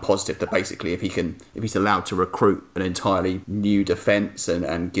I'm positive that basically if he's allowed to recruit an entirely new defence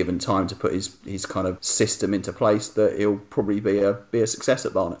and given time to put his kind of system into place, that he'll probably be a success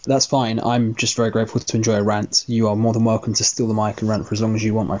at Barnet. That's fine. I'm just very grateful to enjoy a rant. You are more than welcome to steal the mic and rant for as long as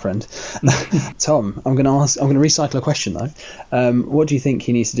you want, my friend. Tom, I'm going to recycle a question though. What do you think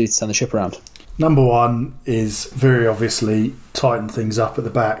he needs to do to turn the ship around? Number one is very obviously tighten things up at the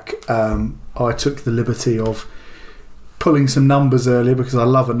back. I took the liberty of pulling some numbers earlier because I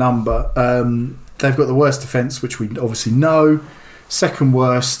love a number. They've got the worst defence, which we obviously know. Second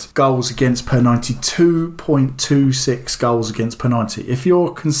worst goals against per 90, 2.26 goals against per 90. If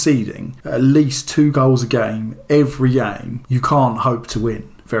you're conceding at least 2 goals a game, every game, you can't hope to win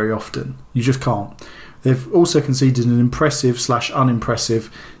very often. You just can't. They've also conceded an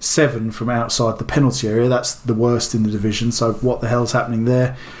impressive/unimpressive 7 from outside the penalty area. That's the worst in the division, so what the hell's happening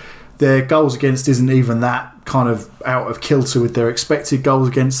there? Their goals against isn't even that kind of out of kilter with their expected goals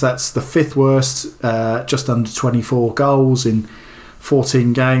against. That's the 5th worst, just under 24 goals in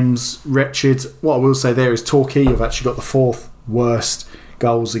 14 games. Wretched. What I will say there is Torquay have actually got the 4th worst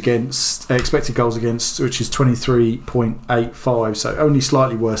goals against, expected goals against, which is 23.85, so only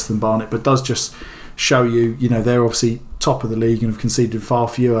slightly worse than Barnet, but does just show you, they're obviously top of the league and have conceded far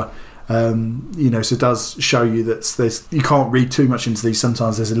fewer. So it does show you that you can't read too much into these.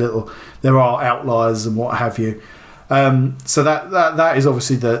 Sometimes there are outliers and what have you. So that is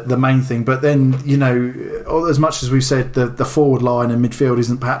obviously the main thing. But then, as much as we've said the forward line and midfield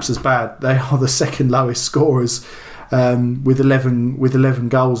isn't perhaps as bad, they are the second lowest scorers. With 11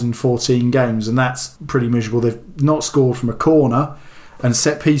 goals in 14 games, and that's pretty miserable. They've not scored from a corner, and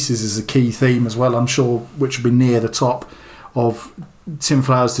set pieces is a key theme as well, I'm sure, which will be near the top of Tim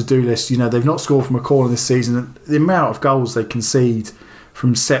Flowers' to-do list. They've not scored from a corner this season. The amount of goals they concede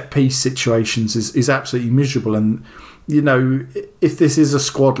from set piece situations is absolutely miserable. And if this is a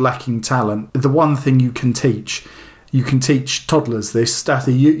squad lacking talent, the one thing you can teach toddlers this.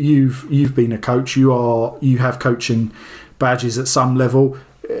 Stathy, you've been a coach. You have coaching badges at some level.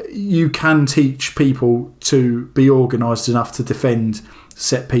 You can teach people to be organised enough to defend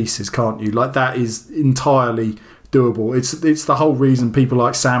set pieces, can't you? Like, that is entirely doable. It's the whole reason people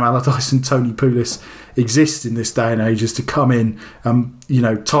like Sam Allardyce and Tony Pulis exist in this day and age, is to come in and, you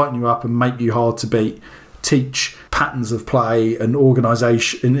know, tighten you up and make you hard to beat, teach patterns of play and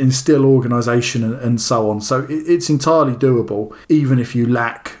organisation, instill organisation and so on. So it's entirely doable, even if you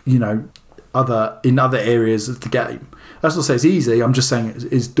lack, you know, other areas of the game. That's not to say it's easy. I'm just saying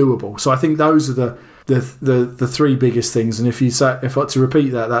it's doable. So I think those are the three biggest things. And if I to repeat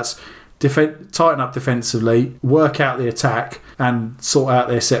that, that's tighten up defensively, work out the attack, and sort out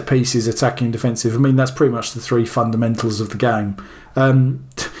their set pieces, attacking and defensive. I mean, that's pretty much the three fundamentals of the game.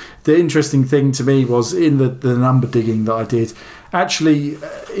 The interesting thing to me was in the number digging that I did, actually,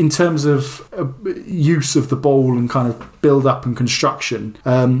 in terms of use of the ball and kind of build up and construction,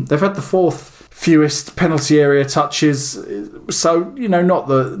 they've had the fourth fewest penalty area touches, so, you know, not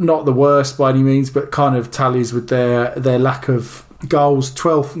the worst by any means, but kind of tallies with their lack of goals.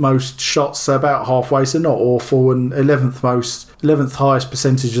 12th most shots, so about halfway, so not awful, and 11th highest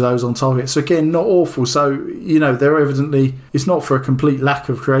percentage of those on target, so again, not awful. So, you know, they're evidently, it's not for a complete lack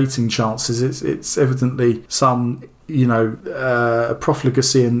of creating chances, it's evidently some, you know,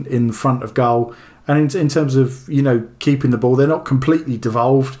 profligacy in front of goal. And in terms of, you know, keeping the ball, they're not completely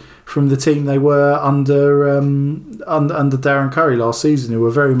devolved from the team they were under Darren Curry last season, who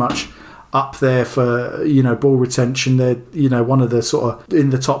were very much up there for, you know, ball retention. They're, you know, one of the sort of in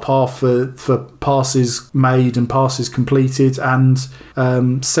the top half for passes made and passes completed, and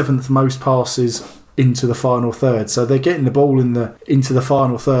 7th most passes into the final third. So they're getting the ball into the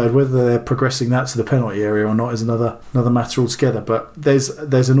final third. Whether they're progressing that to the penalty area or not is another matter altogether. But there's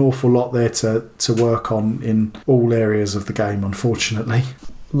an awful lot there to work on in all areas of the game, unfortunately.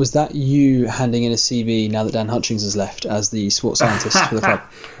 Was that you handing in a CV now that Dan Hutchings has left as the sports scientist for the club?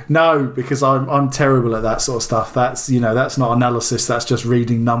 No, because I'm terrible at that sort of stuff. That's, you know, that's not analysis. That's just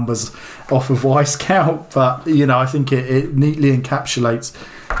reading numbers off of Y-Scout. But, you know, I think it neatly encapsulates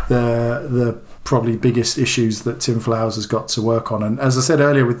the probably biggest issues that Tim Flowers has got to work on. And as I said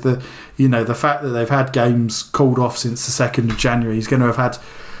earlier, with the fact that they've had games called off since the 2nd of January, he's going to have had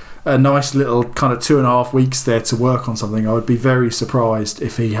a nice little kind of 2.5 weeks there to work on something. I would be very surprised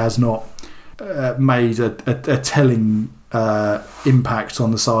if he has not made a telling impact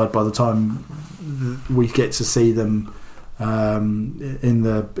on the side by the time we get to see them in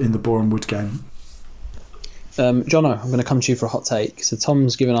the Boreham Wood game. Jono, I'm going to come to you for a hot take. So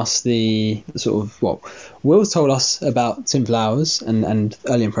Tom's given us the sort of, well, Will's told us about Tim Flowers and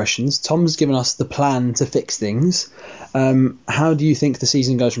early impressions. Tom's given us the plan to fix things. How do you think the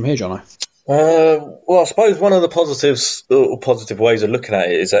season goes from here, Jono? Well, I suppose one of the positives, or positive ways of looking at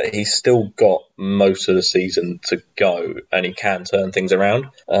it, is that he's still got most of the season to go and he can turn things around.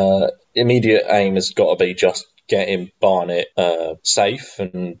 Immediate aim has got to be just getting Barnet safe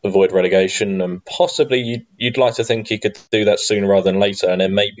and avoid relegation, and possibly you'd like to think he could do that sooner rather than later, and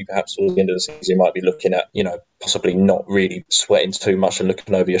then maybe perhaps towards the end of the season he might be looking at, you know, possibly not really sweating too much and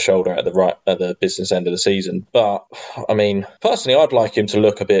looking over your shoulder at the business end of the season. But I mean, personally, I'd like him to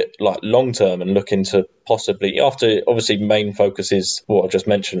look a bit like long term and look into possibly, after obviously main focus is what I just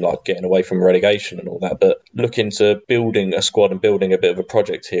mentioned, like getting away from relegation and all that, but look into building a squad and building a bit of a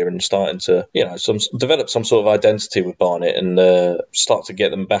project here and starting to, you know, develop some sort of identity with Barnet and start to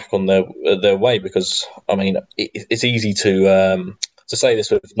get them back on their way. Because I mean, it's easy to say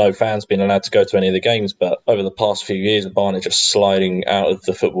this with no fans being allowed to go to any of the games, but over the past few years, Barnet just sliding out of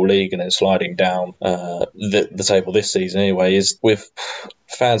the Football League and then sliding down the table this season anyway, is with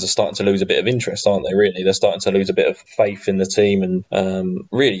fans are starting to lose a bit of interest, aren't they, really? They're starting to lose a bit of faith in the team, and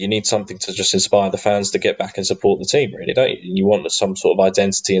really you need something to just inspire the fans to get back and support the team, really, don't you? You want some sort of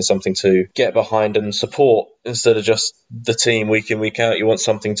identity and something to get behind and support instead of just the team week in, week out. You want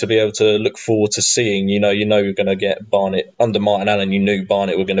something to be able to look forward to seeing. You know you're going to get Barnet under Martin Allen. You knew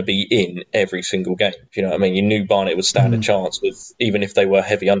Barnet were going to be in every single game. You know what I mean? You knew Barnet would stand a chance with, even if they were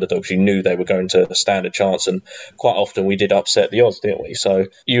heavy underdogs, you knew they were going to stand a chance, and quite often we did upset the odds, didn't we? So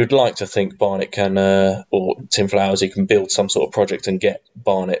you'd like to think Barnet can, or Tim Flowers, he can build some sort of project and get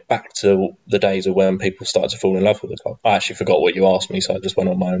Barnet back to the days of when people started to fall in love with the club. I actually forgot what you asked me, so I just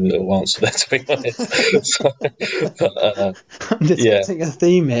went on my own little answer there, to be honest. I'm detecting a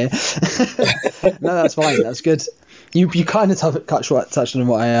theme here. No, that's fine. That's good. You kind of touched on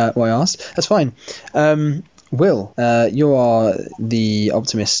what I asked. That's fine. Will, you are the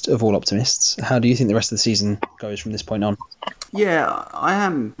optimist of all optimists. How do you think the rest of the season goes from this point on? Yeah, I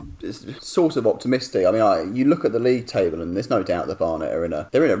am sort of optimistic. I mean, you look at the league table, and there's no doubt that Barnet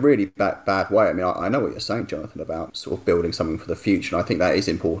they're in a really bad way. I mean, I know what you're saying, Jonathan, about sort of building something for the future. And I think that is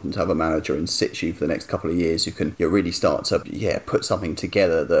important to have a manager in situ for the next couple of years who can really start to put something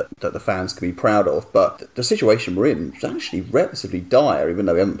together that the fans can be proud of. But the situation we're in is actually relatively dire, even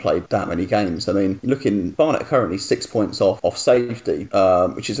though we haven't played that many games. I mean, you're looking, Barnet currently 6 points off safety,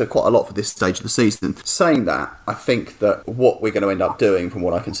 which is quite a lot for this stage of the season. Saying that, I think that what we're going to end up doing, from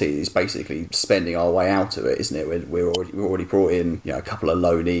what I can see, is basically spending our way out of it, isn't it? We've already brought in a couple of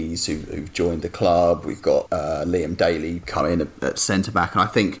loanees who've joined the club. We've got Liam Daly come in at centre back, and I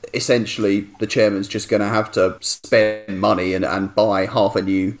think essentially the chairman's just going to have to spend money and buy half a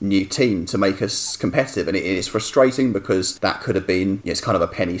new team to make us competitive. And it's frustrating because that could have been, it's kind of a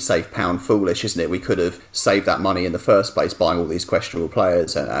penny safe pound foolish, isn't it? We could have saved that money in the first place buying all these questionable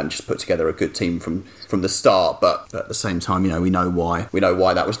players and just put together a good team from the start. But at the same time, we know why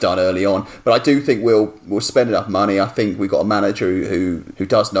that was done early on. But I do think we'll spend enough money. I think we've got a manager who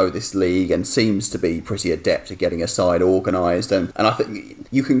does know this league and seems to be pretty adept at getting a side organised. And I think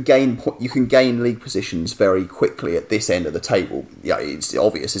you can gain league positions very quickly at this end of the table. Yeah, it's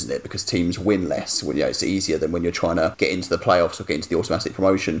obvious, isn't it? Because teams win less. It's easier than when you're trying to get into the playoffs or get into the automatic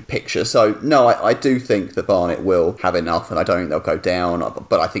promotion picture. So no, I do think that Barnet will have enough, and I don't think they'll go down.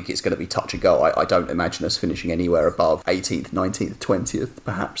 But I think it's going to be touch and go. I don't imagine us finishing anywhere above 18th, 19th, 20th,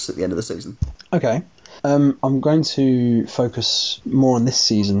 perhaps at the end of the season. Okay. I'm going to focus more on this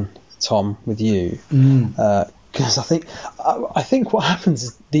season, Tom, with you, because I think what happens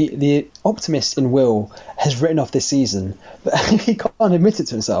is the optimist in Will has written off this season, but he can't admit it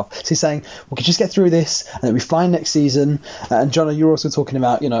to himself. So he's saying we could just get through this and it'll be fine next season. And John, you're also talking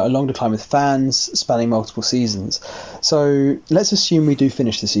about a long decline with fans spanning multiple seasons. So let's assume we do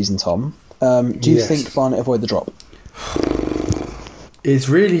finish the season, Tom. Do you think Barnet avoid the drop? It's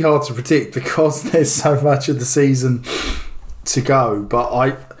really hard to predict because there's so much of the season to go.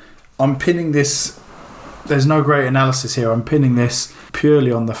 But I'm pinning this. There's no great analysis here. I'm pinning this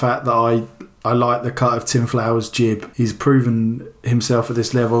purely on the fact that I like the cut of Tim Flowers' jib. He's proven himself at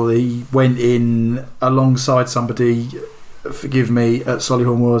this level. He went in alongside somebody, forgive me, at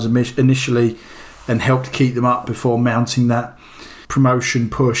Solihull Moors initially and helped keep them up before mounting that promotion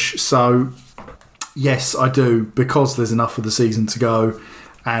push. So yes, I do, because there's enough of the season to go,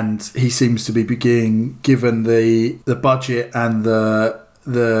 and he seems to be being given the budget and the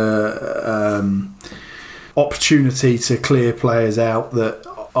opportunity to clear players out that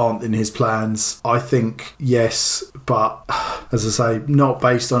aren't in his plans. I think yes, but as I say, not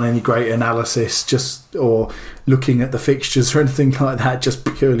based on any great analysis, or looking at the fixtures or anything like that. Just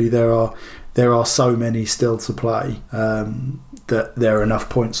purely there are so many still to play. That there are enough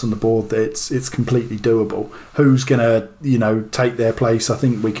points on the board that it's completely doable. Who's going to take their place? I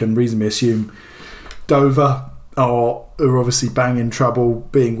think we can reasonably assume Dover are obviously banging trouble,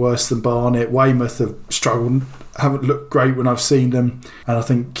 being worse than Barnet. Weymouth have struggled, haven't looked great when I've seen them, and I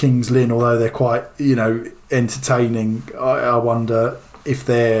think Kings Lynn, although they're quite entertaining, I wonder if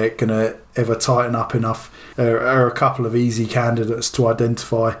they're going to ever tighten up enough. There are a couple of easy candidates to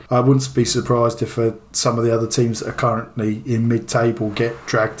identify. I wouldn't be surprised if some of the other teams that are currently in mid-table get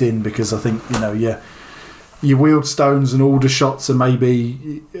dragged in, because I think your Wealdstones and Aldershots are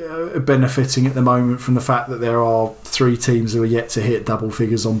maybe benefiting at the moment from the fact that there are 3 teams who are yet to hit double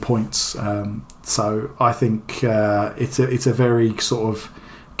figures on points. So I think it's a very sort of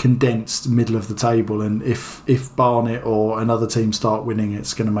condensed middle of the table, and if Barnet or another team start winning,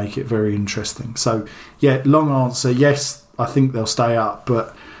 it's going to make it very interesting. So long answer, yes, I think they'll stay up,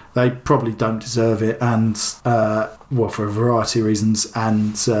 but they probably don't deserve it, and for a variety of reasons.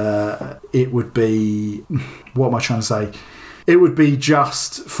 And it would be, what am I trying to say? It would be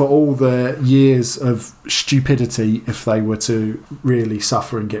just for all the years of stupidity if they were to really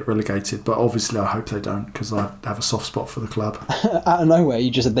suffer and get relegated. But obviously I hope they don't, because I have a soft spot for the club. Out of nowhere,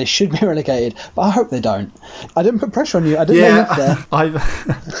 you just said they should be relegated, but I hope they don't. I didn't put pressure on you. I didn't know you there.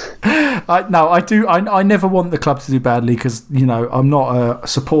 I do. I never want the club to do badly, because I'm not a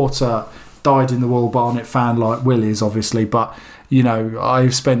supporter, dyed-in-the-wool Barnet fan like Will is, obviously. But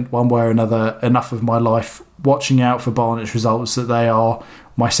I've spent one way or another enough of my life watching out for Barnet's results that they are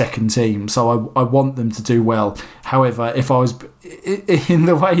my second team, so I want them to do well. However, if I was in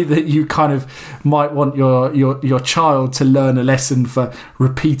the way that you kind of might want your child to learn a lesson for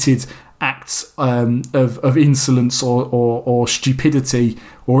repeated acts of insolence or stupidity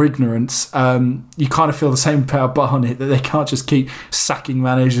or ignorance, you kind of feel the same about Barnet, that they can't just keep sacking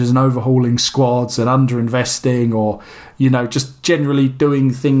managers and overhauling squads and underinvesting, or just generally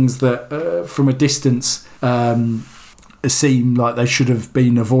doing things that from a distance seem like they should have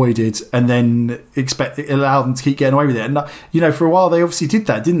been avoided, and then allow them to keep getting away with it. And for a while they obviously did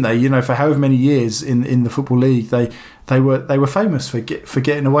that, didn't they? For however many years in the Football League, they were famous for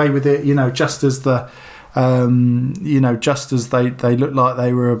getting away with it. Just as the just as they looked like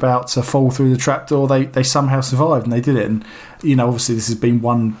they were about to fall through the trapdoor, they somehow survived and they did it. And obviously this has been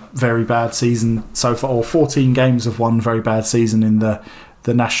one very bad season so far, or 14 games of one very bad season in the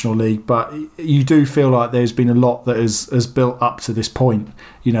National League. But you do feel like there's been a lot that has built up to this point.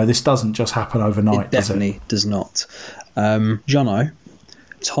 This doesn't just happen overnight. It definitely does not. Jono,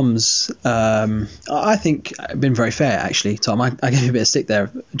 Tom's, I think, been very fair, actually, Tom. I gave you a bit of stick there,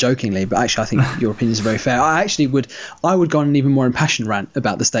 jokingly, but actually I think your opinions are very fair. I would go on an even more impassioned rant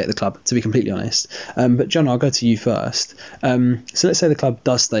about the state of the club, to be completely honest. But John, I'll go to you first. So let's say the club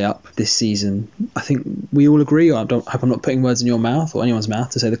does stay up this season. I think we all agree, I hope I'm not putting words in your mouth or anyone's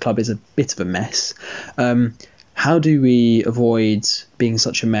mouth, to say the club is a bit of a mess. How do we avoid being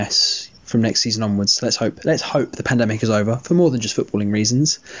such a mess from next season onwards? Let's hope the pandemic is over, for more than just footballing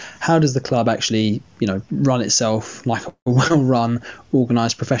reasons. How does the club actually, run itself like a well-run,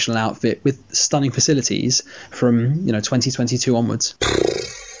 organised professional outfit with stunning facilities from 2022 onwards?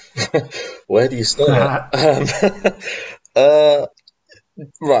 Where do you start?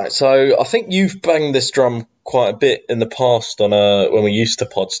 Right, so I think you've banged this drum quite a bit in the past on when we used to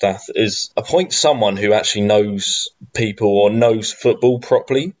Podstath, is appoint someone who actually knows people or knows football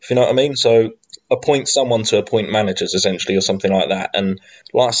properly, if you know what I mean. So appoint someone to appoint managers, essentially, or something like that. And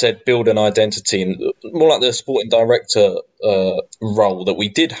like I said, build an identity, and more like the sporting director role that we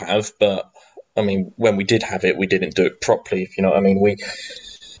did have. But I mean, when we did have it, we didn't do it properly, if you know what I mean. We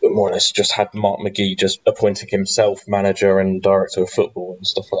more or less just had Mark McGee just appointing himself manager and director of football and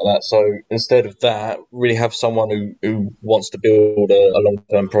stuff like that. So instead of that, really have someone who wants to build a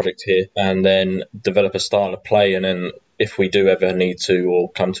long-term project here and then develop a style of play. And then if we do ever need to,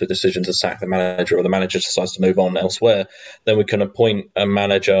 or come to a decision to sack the manager, or the manager decides to move on elsewhere, then we can appoint a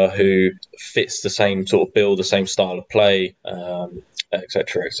manager who fits the same sort of build, the same style of play,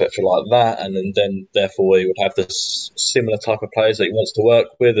 etc., like that. And then therefore he would have this similar type of players that he wants to work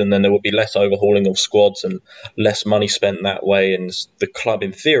with, and then there would be less overhauling of squads and less money spent that way, and the club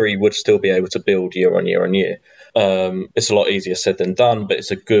in theory would still be able to build year on year on year. It's a lot easier said than done, but it's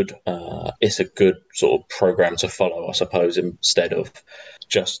a good sort of program to follow, I suppose, instead of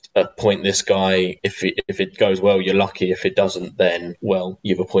just appoint this guy. If it goes well, you're lucky. If it doesn't, then, well,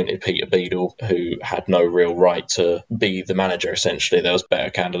 you've appointed Peter Beadle, who had no real right to be the manager, essentially. There was better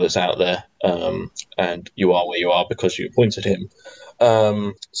candidates out there, and you are where you are because you appointed him.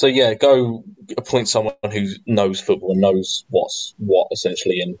 So yeah, go appoint someone who knows football and knows what's what,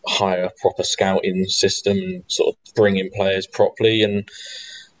 essentially, and hire a proper scouting system and sort of bring in players properly and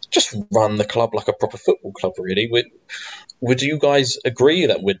just run the club like a proper football club, really. Would you guys agree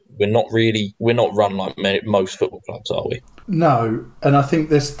that we're not run like most football clubs, are we? No, and I think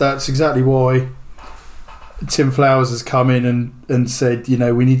that's exactly why Tim Flowers has come in and said,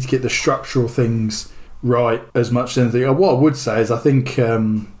 we need to get the structural things right as much as anything. What I would say is, I think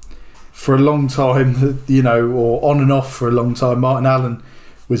for a long time, or on and off for a long time, Martin Allen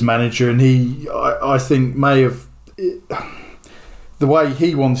was manager, and I think may have, the way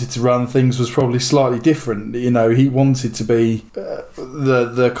he wanted to run things was probably slightly different. He wanted to be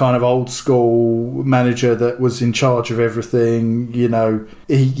the kind of old school manager that was in charge of everything.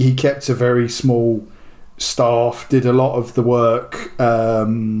 He kept a very small staff, did a lot of the work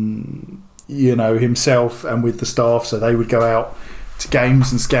himself and with the staff, so they would go out to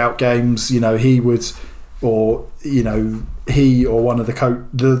games and scout games. He would, or he or one of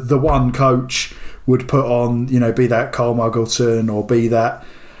the one coach would put on, be that Carl Muggleton, or be that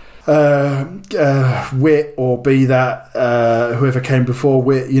Witt, or be that whoever came before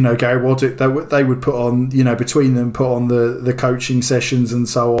Witt, Gary Waddick. They would put on, between them, put on the coaching sessions and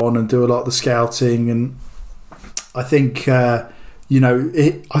so on, and do a lot of the scouting. And I think I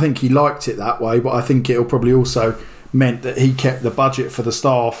think he liked it that way, but I think it'll probably also meant that he kept the budget for the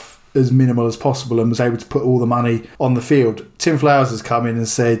staff as minimal as possible and was able to put all the money on the field. Tim Flowers has come in and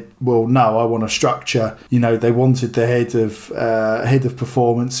said, well, no, I want a structure. They wanted the head of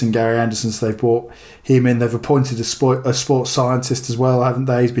performance in Gary Anderson, so they've brought him in. They've appointed a sports scientist as well, haven't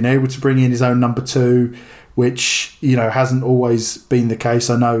they? He's been able to bring in his own number two, which hasn't always been the case.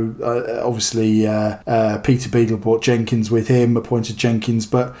 I know obviously Peter Beadle brought Jenkins with him, appointed Jenkins,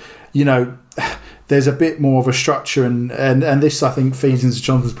 but there's a bit more of a structure, and this, I think, feeds into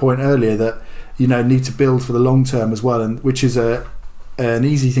Jonathan's point earlier, that need to build for the long term as well, and which is an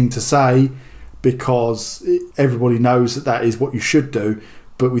easy thing to say because everybody knows that is what you should do.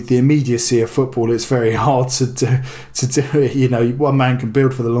 but with the immediacy of football, it's very hard to do it. You know, one man can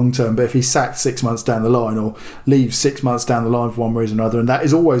build for the long term, but if he's sacked 6 months down the line or leaves 6 months down the line for one reason or another, and that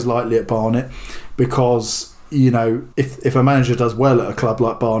is always likely at Barnet, because, you know, if a manager does well at a club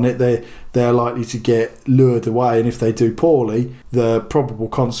like Barnet, they're likely to get lured away, and if they do poorly, the probable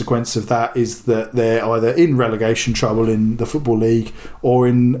consequence of that is that they're either in relegation trouble in the Football League or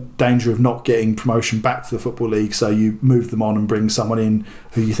in danger of not getting promotion back to the Football League. So you move them on and bring someone in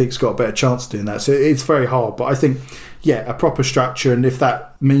who you think's got a better chance of doing that. So it's very hard, but I think, yeah, a proper structure, and if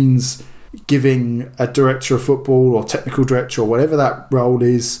that means giving a director of football or technical director or whatever that role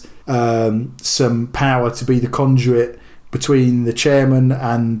is, some power to be the conduit between the chairman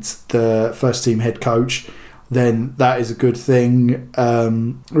and the first team head coach, then that is a good thing.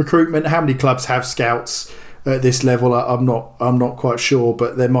 Recruitment, how many clubs have scouts at this level? I'm not quite sure,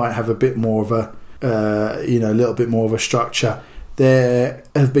 but they might have a bit more of a a little bit more of a structure. There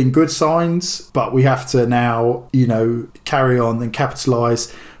have been good signs, but we have to now, carry on and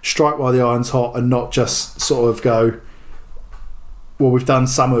capitalise, strike while the iron's hot, and not just sort of go, well, we've done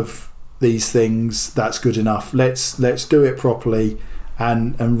some of these things, that's good enough. Let's do it properly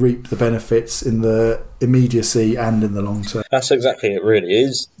and reap the benefits in the immediacy and in the long term. That's exactly it. Really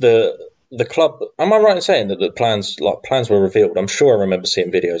is the club. Am I right in saying that the plans were revealed? I'm sure I remember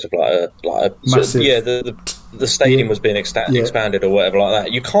seeing videos of massive. The stadium was being expanded or whatever like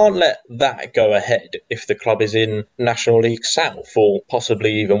that. You can't let that go ahead if the club is in National League South, or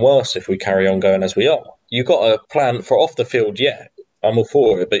possibly even worse if we carry on going as we are. You got a plan for off the field, yeah. I'm all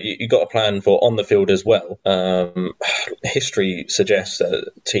for it, but you got a plan for on the field as well. History suggests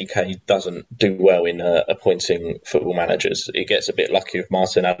that TK doesn't do well in appointing football managers. He gets a bit lucky with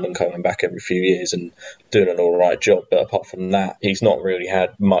Martin Allen coming back every few years and doing an all right job, but apart from that, he's not really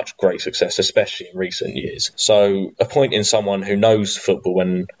had much great success, especially in recent years. So appointing someone who knows football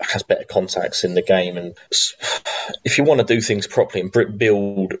and has better contacts in the game, and if you want to do things properly and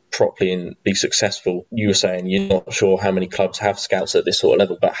build properly and be successful, you were saying you're not sure how many clubs have scouts at this sort of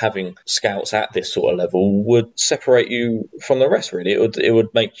level, but having scouts at this sort of level would separate you from the rest, really. It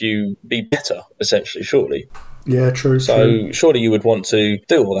would make you be better, essentially, surely. Yeah, true. So surely you would want to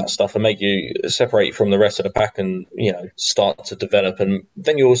do all that stuff and make you separate from the rest of the pack and, start to develop, and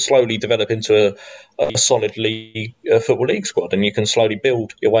then you'll slowly develop into a solid league, Football League squad, and you can slowly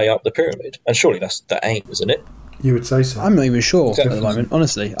build your way up the pyramid. And surely that's the aim, isn't it? You would say so. I'm not even sure at the moment,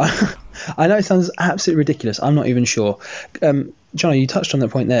 honestly. I know it sounds absolutely ridiculous. I'm not even sure. Johnny, you touched on that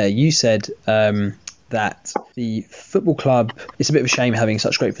point there. You said that the football club, it's a bit of a shame having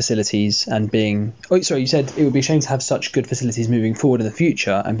such great facilities and being... you said it would be a shame to have such good facilities moving forward in the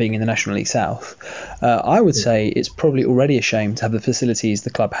future and being in the National League South. I would say it's probably already a shame to have the facilities the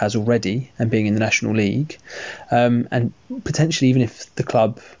club has already and being in the National League. And potentially even if the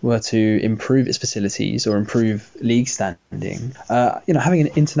club were to improve its facilities or improve league standing, having an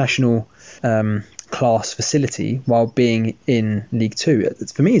international... class facility while being in League Two,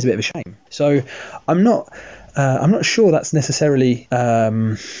 for me, is a bit of a shame. So I'm not sure that's necessarily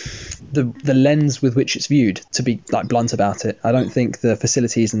the lens with which it's viewed, to be blunt about it. I don't think the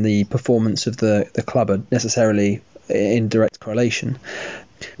facilities and the performance of the club are necessarily in direct correlation.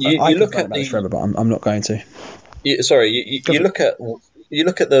 I look at this forever, but I'm not going to. You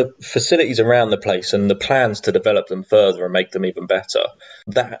look at the facilities around the place and the plans to develop them further and make them even better.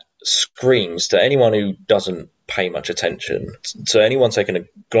 That screams to anyone who doesn't pay much attention, to anyone taking a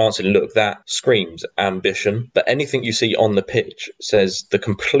glancing look, that screams ambition. But anything you see on the pitch says the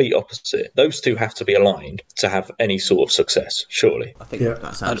complete opposite. Those two have to be aligned to have any sort of success, surely. I think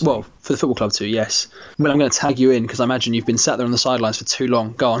that's absolutely... Well, for the football club too, yes. Well, I'm going to tag you in because I imagine you've been sat there on the sidelines for too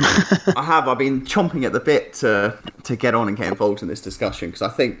long. Go on. I have. I've been chomping at the bit to get on and get involved in this discussion, because I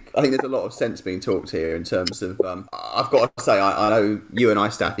think there's a lot of sense being talked here in terms of... I've got to say, I know you and I,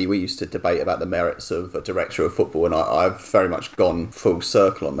 Staffy, we used to debate about the merits of a director of football, and I've very much gone full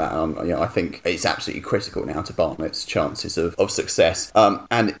circle on that. I think it's absolutely critical now to Barnet's chances of success,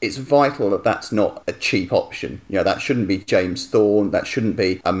 and it's vital that that's not a cheap option. That shouldn't be James Thorne. That shouldn't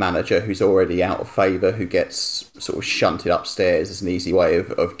be a manager who's already out of favour, who gets sort of shunted upstairs as an easy way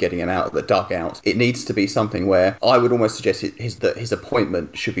of getting him out of the dugout. It needs to be something where I would almost suggest that his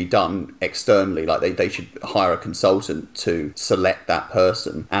appointment should be done externally, like they should hire a consultant to select that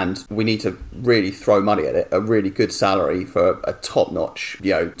person, and we need to really throw money at it, a really good salary for a top-notch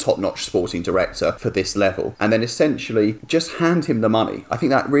sporting director for this level, and then essentially just hand him the money. I think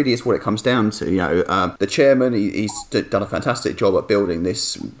that really is what it comes down to. The chairman, he's done a fantastic job at building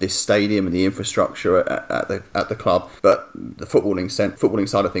this stadium and the infrastructure at the club, but the footballing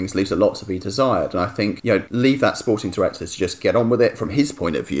side of things leaves a lot to be desired. And I think leave that sporting director to just get on with it. From his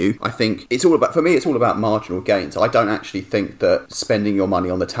point of view, I think it's all about marginal gains. I don't actually think that spending your money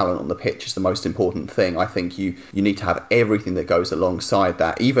on the talent on the pitch is the most important thing. I think you need to have everything that goes alongside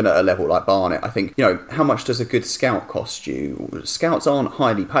that, even at a level like Barnet. I think, how much does a good scout cost you? Scouts aren't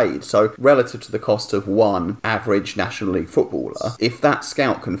highly paid, so relative to the cost of one average National League footballer, if that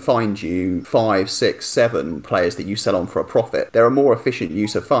scout can find you 5, 6, 7 players that you sell on for a profit, they're a more efficient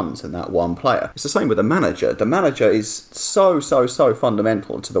use of funds than that one player. It's the same with the manager. The manager is so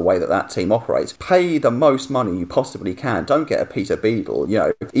fundamental to the way that team operates. Pay the most money you possibly can. Don't get a Peter Beadle,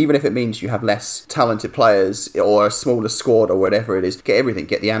 even if it means you have less talented players or a smaller squad or whatever it is. Get everything.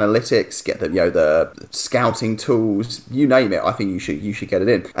 Get the analytics, get the scouting tools, you name it. I think you should get it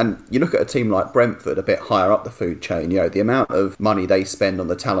in. And you look at a team like Brentford, a bit higher up the food chain, the amount of money they spend on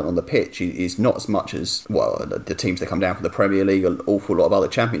the talent on the pitch is not as much as, the teams that come down from the Premier League, an awful lot of other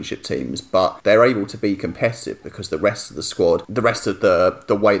Championship teams, but they're able to be competitive because the rest of the squad, the rest of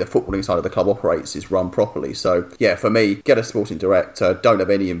the way the footballing side of the club operates is run properly. So yeah, for me, get a sporting director, don't have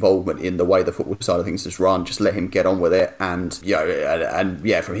any involvement in the way the football side of things is run, just let him get on with it, and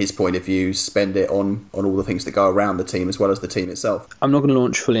from his point of view, spend it on all the things that go around the team as well as the team itself. I'm not going to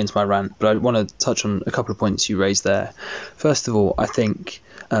launch fully into my rant, but I want to touch on a couple of points you raised there. First of all, I think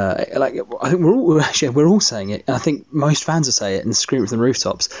we're all saying it, and I think most fans will say it and scream it from the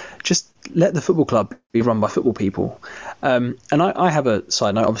rooftops. Just let the football club be run by football people. And I have a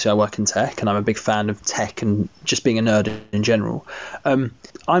side note. Obviously, I work in tech, and I'm a big fan of tech and just being a nerd in general. I'm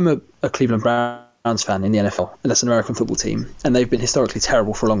a Cleveland Browns fan in the NFL, and that's an American football team, and they've been historically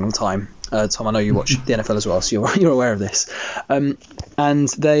terrible for a long time. Tom, I know you watch the NFL as well, so you're aware of this. And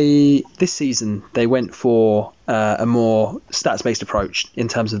this season they went for a more stats-based approach in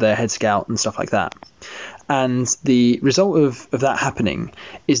terms of their head scout and stuff like that. And the result of that happening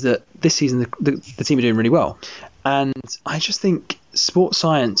is that this season the team are doing really well. And I just think sports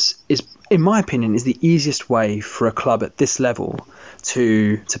science is, in my opinion, is the easiest way for a club at this level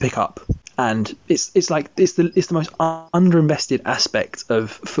to pick up. And it's the most underinvested aspect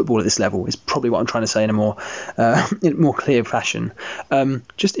of football at this level, is probably what I'm trying to say in a more clear fashion.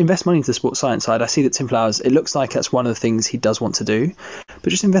 Just invest money into the sports science side. I see that Tim Flowers, it looks like that's one of the things he does want to do,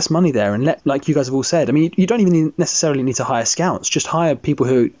 but just invest money there and let, like you guys have all said, I mean, you don't even necessarily need to hire scouts. Just hire people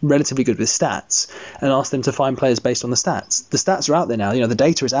who are relatively good with stats and ask them to find players based on the stats. The stats are out there now. The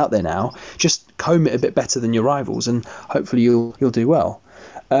data is out there now. Just comb it a bit better than your rivals, and hopefully you'll do well.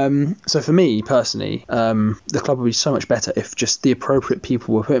 So for me personally, the club would be so much better if just the appropriate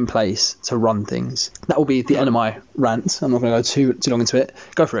people were put in place to run things. That will be the end of my rant. I'm not going to go too long into it.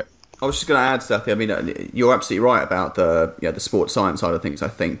 Go for it. I was just going to add, Steffi, I mean, you're absolutely right about the sports science side of things, I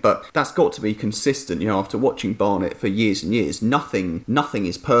think, but that's got to be consistent. After watching Barnet for years and years, nothing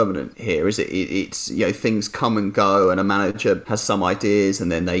is permanent here, is it? It's things come and go, and a manager has some ideas,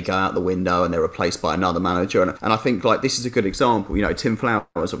 and then they go out the window, and they're replaced by another manager. And I think this is a good example. Tim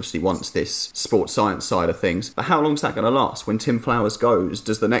Flowers obviously wants this sports science side of things, but how long is that going to last? When Tim Flowers goes,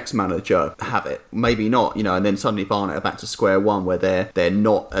 does the next manager have it? Maybe not. And then suddenly Barnet are back to square one, where they're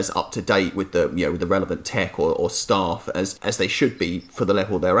not as up to date with the with the relevant tech or staff as they should be for the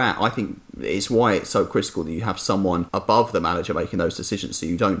level they're at. I think it's why it's so critical that you have someone above the manager making those decisions, so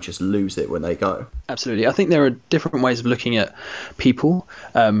you don't just lose it when they go. Absolutely. I think there are different ways of looking at people.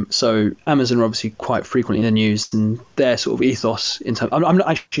 So Amazon are obviously quite frequently in the news, and their sort of ethos in terms, I'm not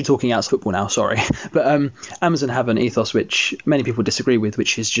actually talking outside football now, sorry, but Amazon have an ethos which many people disagree with,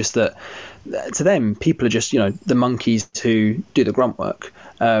 which is just that to them people are just the monkeys who do the grunt work.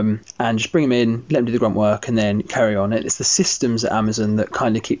 And just bring them in, let them do the grunt work, and then carry on. It's the systems at Amazon that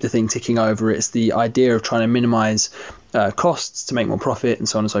kind of keep the thing ticking over. It's the idea of trying to minimise costs to make more profit, and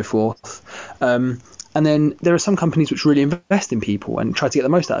so on and so forth. And then there are some companies which really invest in people and try to get the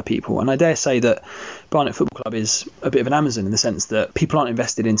most out of people. And I dare say that Barnet Football Club is a bit of an Amazon in the sense that people aren't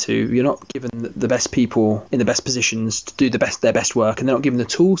invested into. You're not given the best people in the best positions to do their best work, and they're not given the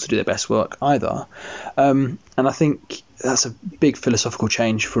tools to do their best work either. And I think that's a big philosophical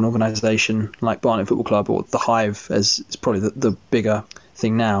change for an organisation like Barnet Football Club, or the Hive as is probably the bigger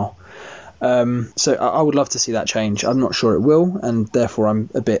thing now. So I would love to see that change. I'm not sure it will, and therefore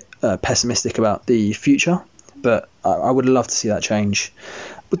I'm a bit pessimistic about the future, but I would love to see that change.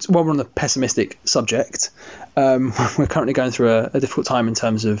 while we're on the pessimistic subject, we're currently going through a difficult time in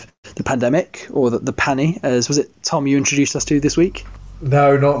terms of the pandemic, or the panny, as was it Tom you introduced us to this week?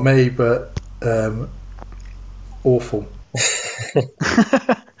 No, not me, but awful.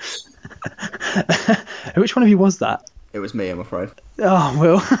 Which one of you was that? It was me, I'm afraid. Oh,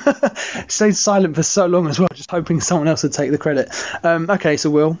 Will. Stayed silent for so long as well, just hoping someone else would take the credit. Okay, so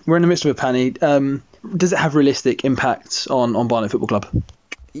Will, we're in the midst of a panny. Does it have realistic impacts on Barnet Football Club?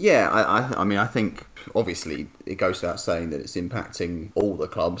 Yeah, I mean, I think obviously it goes without saying that it's impacting all the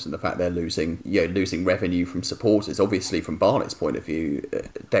clubs, and the fact they're losing revenue from supporters. Obviously, from Barnet's point of view,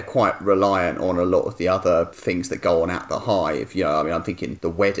 they're quite reliant on a lot of the other things that go on at the Hive. I mean, I'm thinking the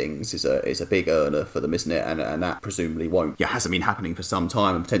weddings is a big earner for them, isn't it? And that presumably hasn't been happening for some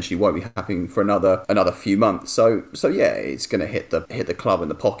time, and potentially won't be happening for another few months. So yeah, it's going to hit the club in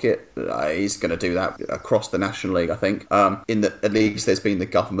the pocket. It's going to do that across the National League, I think. In the leagues, there's been the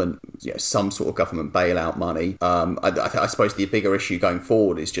government, some sort of government bailout money. I suppose the bigger issue going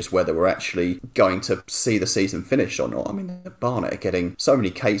forward is just whether we're actually going to see the season finished or not. I mean, Barnet are getting so many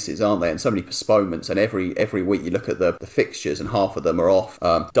cases, aren't they, and so many postponements, and every week you look at the fixtures and half of them are off.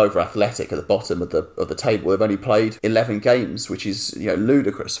 Dover Athletic at the bottom of the table have only played 11 games, which is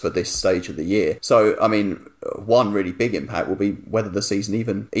ludicrous for this stage of the year. So I mean, one really big impact will be whether the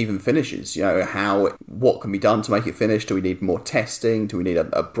season even finishes. What can be done to make it finish? Do we need more testing? Do we need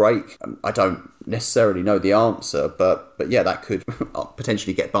a break? I don't necessarily know the answer, but yeah, that could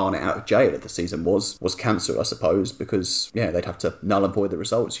potentially get Barnet out of jail if the season was cancelled, I suppose, because they'd have to null and void the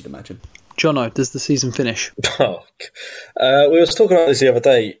results, you'd imagine. Jono, does the season finish? We were talking about this the other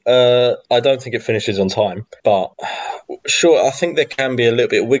day. I don't think it finishes on time, but sure, I think there can be a little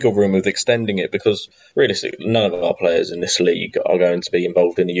bit of wiggle room with extending it, because realistically, none of our players in this league are going to be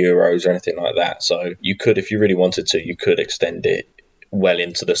involved in the Euros or anything like that. So you could, if you really wanted to, you could extend it well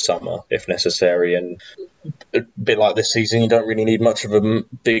into the summer if necessary. And a bit like this season, you don't really need much of a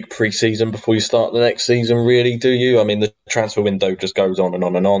big pre-season before you start the next season, really, do you? I mean, the transfer window just goes on and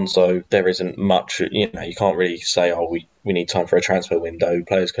on and on, so there isn't much, you can't really say, we need time for a transfer window.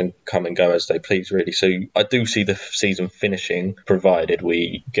 Players can come and go as they please, really. So I do see the season finishing, provided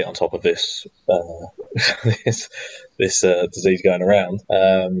we get on top of this this disease going around.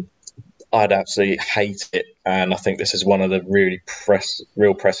 I'd absolutely hate it, and I think this is one of the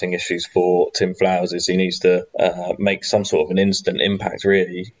real pressing issues for Tim Flowers, is he needs to make some sort of an instant impact,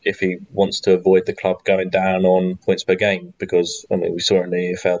 really, if he wants to avoid the club going down on points per game, because, I mean, we saw in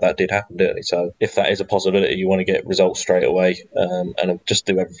the EFL that did happen, didn't it? So if that is a possibility, you want to get results straight away, and just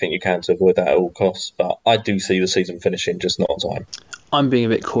do everything you can to avoid that at all costs. But I do see the season finishing, just not on time. I'm being a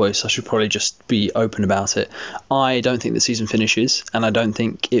bit coy, so I should probably just be open about it. I don't think the season finishes, and I don't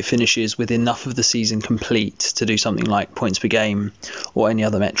think it finishes with enough of the season complete to do something like points per game or any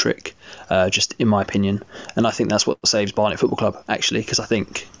other metric, just in my opinion. And I think that's what saves Barnet Football Club, actually, because I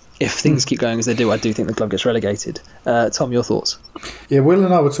think if things keep going as they do, I do think the club gets relegated. Tom, your thoughts? Yeah, Will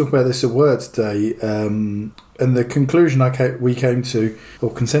and I were talking about this at work today, and the conclusion we came to,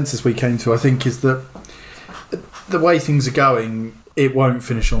 or consensus we came to, I think, is that the way things are going, it won't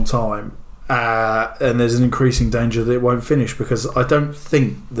finish on time, and there's an increasing danger that it won't finish, because I don't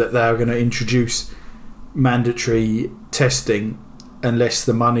think that they're going to introduce mandatory testing unless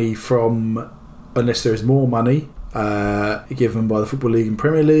there is more money given by the Football League and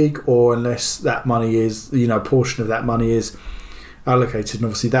Premier League, or unless that money is, a portion of that money is allocated. And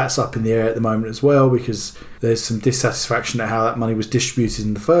obviously that's up in the air at the moment as well, because there's some dissatisfaction at how that money was distributed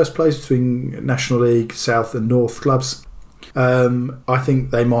in the first place between National League, South and North clubs. I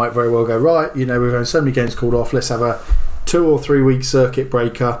think they might very well go, right, we've had so many games called off, let's have a 2 or 3 week circuit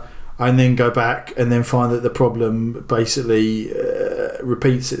breaker, and then go back and then find that the problem basically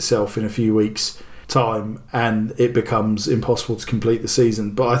repeats itself in a few weeks' time, and it becomes impossible to complete the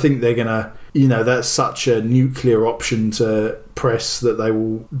season. But I think they're going to, that's such a nuclear option to press that they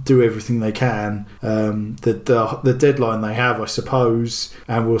will do everything they can. The deadline they have, I suppose,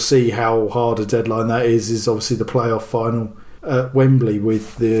 and we'll see how hard a deadline that is obviously the playoff final at Wembley,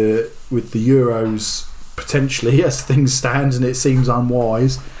 with the Euros potentially, as things stand, and it seems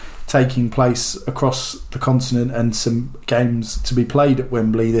unwise, taking place across the continent, and some games to be played at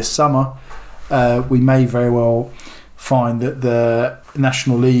Wembley this summer. We may very well find that the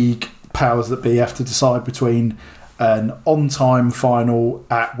National League powers that be have to decide between an on-time final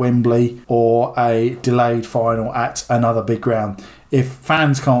at Wembley or a delayed final at another big ground. If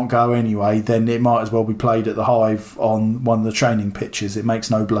fans can't go anyway, then it might as well be played at the Hive on one of the training pitches. It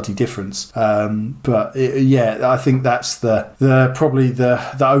makes no bloody difference. I think that's the probably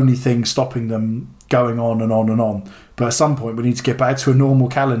the only thing stopping them going on and on and on. But at some point we need to get back to a normal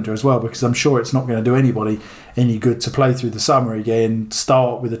calendar as well, because I'm sure it's not going to do anybody any good to play through the summer again,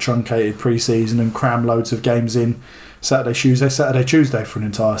 start with a truncated pre-season and cram loads of games in Saturday, Tuesday for an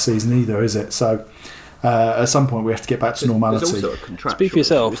entire season either, is it? So at some point we have to get back to normality. There's also a contractual Speak for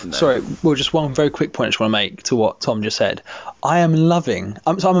yourself. issue, isn't there? Sorry, well, just one very quick point I just want to make to what Tom just said. I am loving.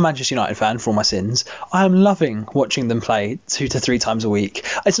 So I'm a Manchester United fan for all my sins. I am loving watching them play 2 to 3 times a week.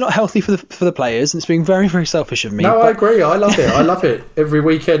 It's not healthy for the players, and it's being very, very selfish of me. No, I agree. I love it. I love it every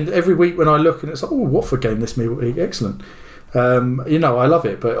weekend. Every week when I look and it's like, oh, Watford game this week, excellent. I love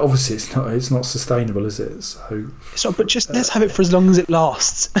it, but obviously it's not sustainable, is it? So it's not. But just let's have it for as long as it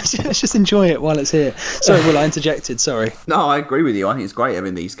lasts. Let's just enjoy it while it's here. Sorry, Will, I interjected. Sorry. No, I agree with you. I think it's great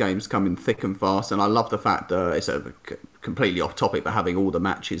having these games coming thick and fast, and I love the fact that it's completely off topic, but having all the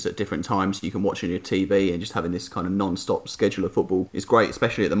matches at different times you can watch on your TV and just having this kind of non-stop schedule of football is great,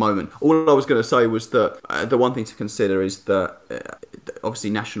 especially at the moment. All I was going to say was that the one thing to consider is that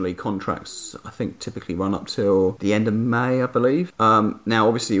obviously National League contracts, I think, typically run up till the end of May, I believe. Now,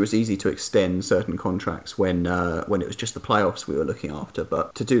 obviously, it was easy to extend certain contracts when it was just the playoffs we were looking after,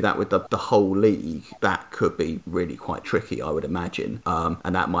 but to do that with the whole league, that could be really quite tricky, I would imagine,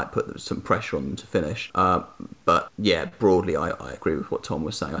 and that might put some pressure on them to finish. But yeah, broadly, I agree with what Tom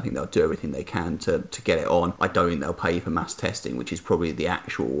was saying. I think they'll do everything they can to get it on. I don't think they'll pay for mass testing, which is probably the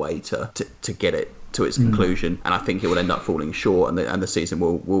actual way to get it to its conclusion, and I think it will end up falling short, and the season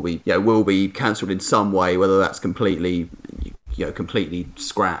will be cancelled in some way, whether that's completely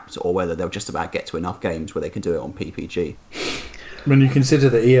scrapped or whether they'll just about get to enough games where they can do it on PPG. When you consider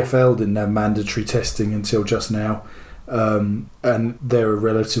that EFL didn't have mandatory testing until just now, and they're a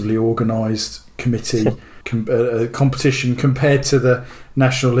relatively organised committee competition compared to the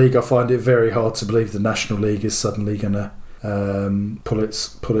National League, I find it very hard to believe the National League is suddenly going to pull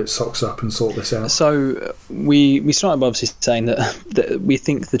its socks up and sort this out. So we started by obviously saying that we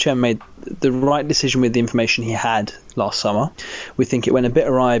think the chairman made the right decision with the information he had last summer. We think it went a bit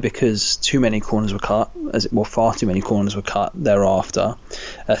awry because too many corners were cut, far too many corners were cut thereafter.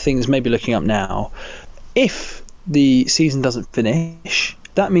 Things may be looking up now. If the season doesn't finish,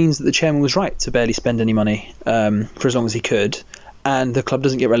 that means that the chairman was right to barely spend any money for as long as he could, and the club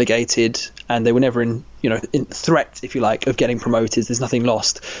doesn't get relegated, and they were never in threat, if you like, of getting promoted. There's nothing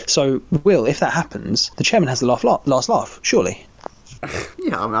lost. So, Will, if that happens, the chairman has the last laugh, surely.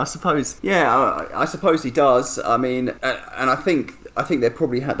 Yeah, I mean, I suppose he does. I mean, and I think they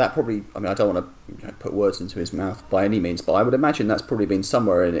probably had that. Probably, I mean, I don't want to put words into his mouth by any means, but I would imagine that's probably been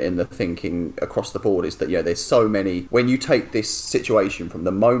somewhere in the thinking across the board. Is that there's so many. When you take this situation from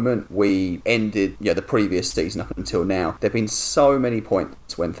the moment we ended the previous season up until now, there've been so many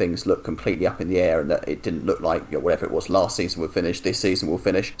points when things look completely up in the air, and that it didn't look like whatever it was last season will finish, this season will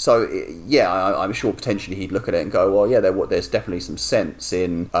finish. So I'm sure potentially he'd look at it and go, well, there's definitely some sense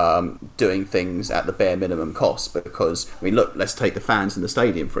in doing things at the bare minimum cost, because I mean, look, let's take the fans in the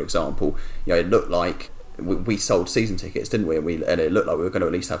stadium for example. It looked like we sold season tickets, didn't we? And it looked like we were going to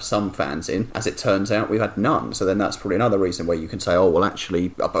at least have some fans in. As it turns out, we've had none. So then that's probably another reason where you can say, oh well,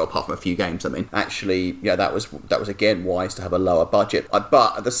 actually, apart from a few games, I mean, actually, that was again wise to have a lower budget.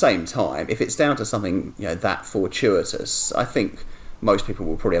 But at the same time, if it's down to something that fortuitous, I think most people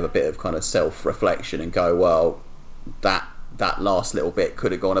will probably have a bit of kind of self-reflection and go, well, that last little bit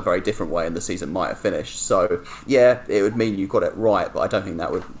could have gone a very different way and the season might have finished. So yeah, it would mean you got it right, but I don't think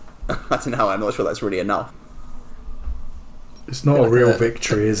that would. I don't know. I'm not sure that's really enough. It's not a real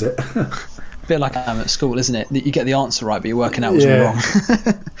victory, is it? A bit like I am at school, isn't it? You get the answer right, but you're working out what's wrong.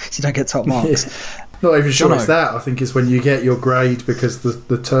 So you don't get top marks. Yeah. Not even sure it's that. I think it's when you get your grade because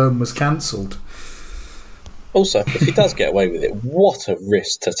the term was cancelled. Also, if he does get away with it, what a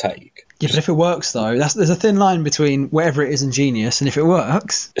risk to take. Yeah, but if it works, though, there's a thin line between whatever it is and genius, and if it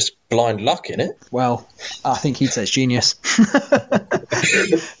works... It's blind luck, innit? Well, I think he'd say it's genius.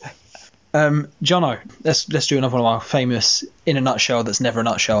 Jono, let's do another one of our famous in a nutshell that's never a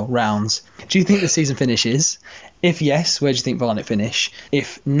nutshell rounds. Do you think the season finishes? If yes, where do you think Barnet finish?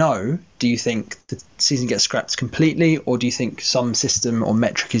 If no, do you think the season gets scrapped completely, or do you think some system or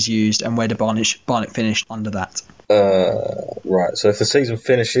metric is used, and where do Barnet finish under that? Right, so if the season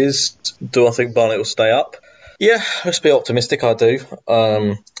finishes, do I think Barnet will stay up? Yeah, let's be optimistic, I do.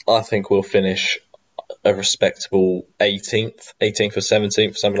 I think we'll finish a respectable 18th or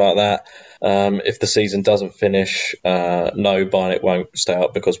 17th, something like that. If the season doesn't finish, no, Barnet won't stay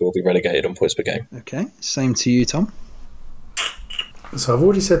up because we'll be relegated on points per game. Okay, same to you, Tom. So I've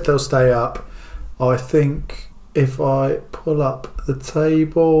already said they'll stay up. I think if I pull up the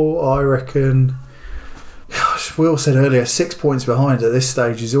table, I reckon... Will said earlier, 6 points behind at this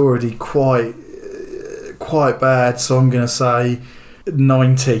stage is already quite quite bad, so I'm going to say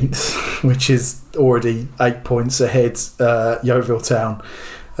 19th, which is already 8 points ahead Yeovil Town,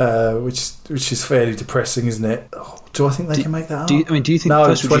 which is fairly depressing, isn't it? Oh, do I think they can make that up? Do you think... No,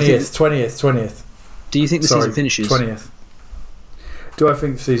 first, 20th. Do you think the season finishes? 20th. Do I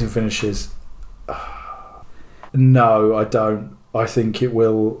think the season finishes? No, I don't. I think it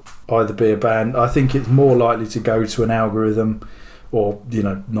will either be a ban. I think it's more likely to go to an algorithm, or,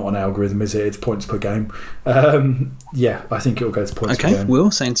 not an algorithm, is it? It's points per game. Yeah, I think it will go to points per game. Okay, Will,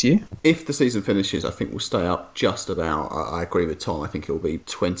 same to you. If the season finishes, I think we'll stay up just about. I agree with Tom. I think it will be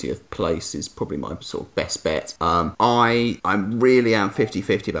 20th place is probably my sort of best bet. I really am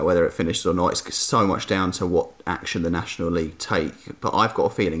 50-50 about whether it finishes or not. It's so much down to what action the National League take, but I've got a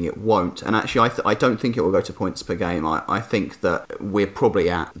feeling it won't. And actually, I don't think it will go to points per game. I think that we're probably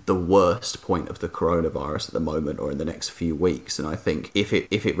at the worst point of the coronavirus at the moment, or in the next few weeks. And I think if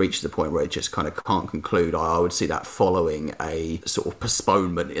it reaches a point where it just kind of can't conclude, I would see that following a sort of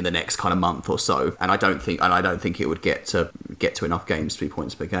postponement in the next kind of month or so. And I don't think it would get to enough games to be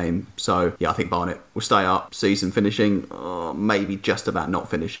points per game. So yeah, I think Barnet will stay up. Season finishing, maybe just about not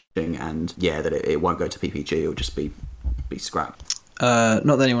finishing, and yeah, that it won't go to PPG. It'll just be scrapped. Not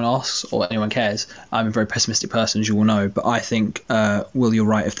that anyone asks or anyone cares. I'm a very pessimistic person, as you all know, but I think, Will, you're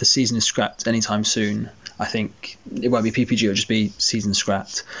right. If the season is scrapped anytime soon, I think it won't be PPG, it'll just be season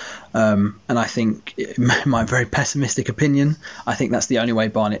scrapped. And I think, my very pessimistic opinion, I think that's the only way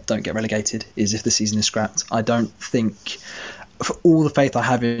Barnet don't get relegated, is if the season is scrapped. I don't think, for all the faith I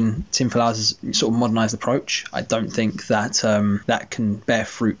have in Tim Flowers' sort of modernised approach, I don't think that that can bear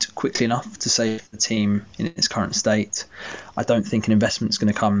fruit quickly enough to save the team in its current state. I don't think an investment is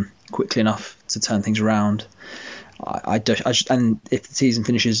going to come quickly enough to turn things around. And if the season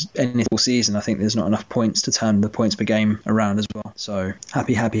finishes any full season, I think there's not enough points to turn the points per game around as well. So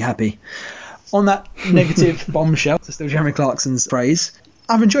happy. On that negative bombshell, to steal Jeremy Clarkson's phrase,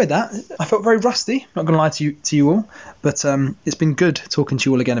 I've enjoyed that. I felt very rusty, not going to lie to you all, but it's been good talking to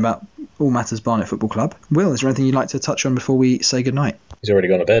you all again about all matters Barnet Football Club. Will, is there anything you'd like to touch on before we say goodnight? He's already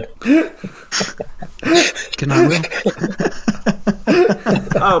gone to bed. Good night, Will.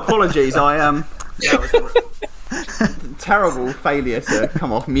 Oh, apologies. That was a terrible failure to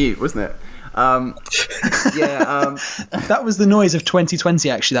come off mute, wasn't it? That was the noise of 2020,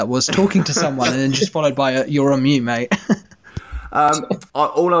 actually. That was talking to someone and then just followed by you're on mute, mate.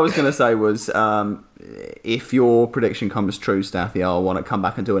 All I was going to say was, if your prediction comes true, Staffy, I'll want to come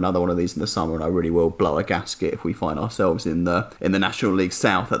back and do another one of these in the summer, and I really will blow a gasket if we find ourselves in the National League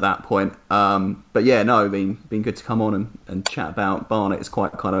South at that point. But yeah, no, been good to come on and chat about Barnet. It's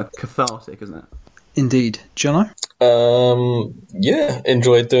quite kind of cathartic, isn't it? Indeed. Jono? Yeah,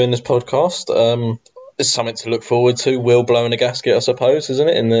 enjoyed doing this podcast. It's something to look forward to. Will blowing a gasket, I suppose, isn't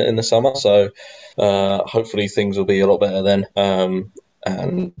it, in the summer? So hopefully things will be a lot better then.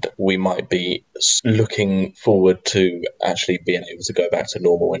 And we might be looking forward to actually being able to go back to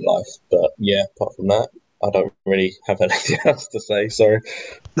normal in life. But yeah, apart from that, I don't really have anything else to say. Sorry.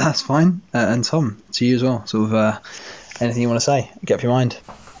 That's fine. And Tom, to you as well. Sort of anything you want to say? Get up your mind.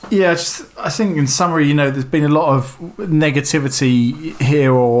 Yeah, I think in summary, there's been a lot of negativity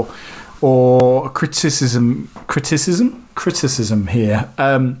here or criticism here.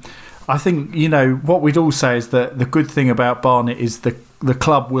 I think, what we'd all say is that the good thing about Barnet is the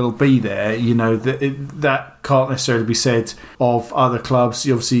club will be there. That can't necessarily be said of other clubs.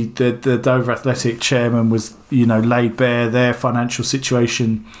 Obviously, the Dover Athletic chairman was, laid bare their financial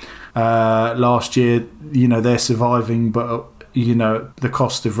situation last year. They're surviving, but the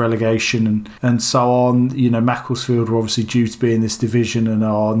cost of relegation and so on. Macclesfield were obviously due to be in this division and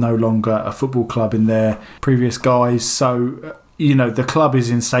are no longer a football club in their previous guise. So, the club is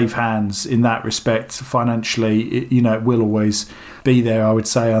in safe hands in that respect financially. It will always be there, I would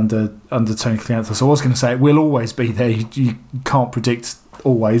say, under Tony Cleanthos. So I was going to say it will always be there. You can't predict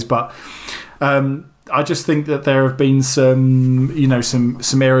always, but I just think that there have been some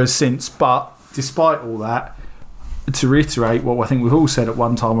errors since. But despite all that, to reiterate what I think we've all said at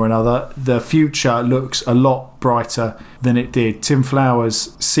one time or another, the future looks a lot brighter than it did. Tim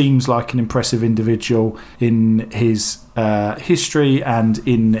Flowers seems like an impressive individual in his history and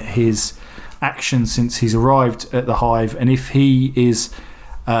in his actions since he's arrived at the Hive. And if he is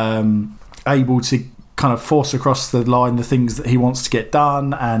able to kind of force across the line the things that he wants to get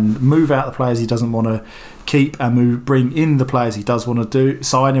done and move out the players he doesn't want to keep and bring in the players he does want to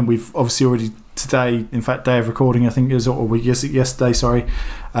sign, and we've obviously already today, in fact, day of recording, I think it was, or yesterday, sorry,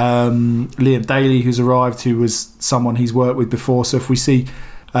 Liam Daly, who's arrived, who was someone he's worked with before. So if we see,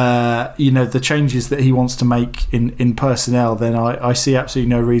 the changes that he wants to make in personnel, then I see absolutely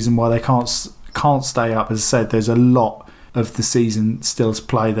no reason why they can't can't stay up. As I said, there's a lot of the season still to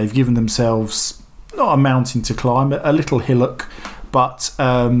play. They've given themselves not a mountain to climb, a little hillock, but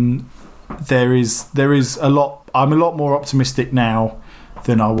there is a lot. I'm a lot more optimistic now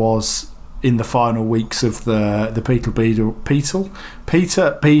than I was in the final weeks of the Peter Beadle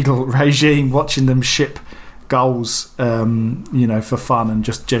regime, watching them ship goals, for fun, and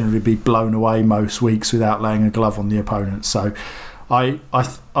just generally be blown away most weeks without laying a glove on the opponent. So I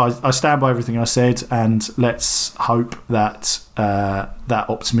stand by everything I said, and let's hope that that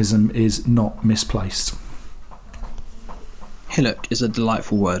optimism is not misplaced. Hillock is a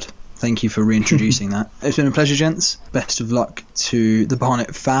delightful word. Thank you for reintroducing that. It's been a pleasure, gents. Best of luck to the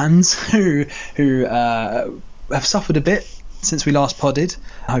Barnet fans who have suffered a bit since we last podded,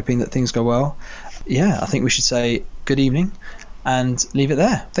 hoping that things go well. Yeah, I think we should say good evening and leave it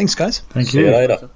there. Thanks, guys. Thank you. See you later.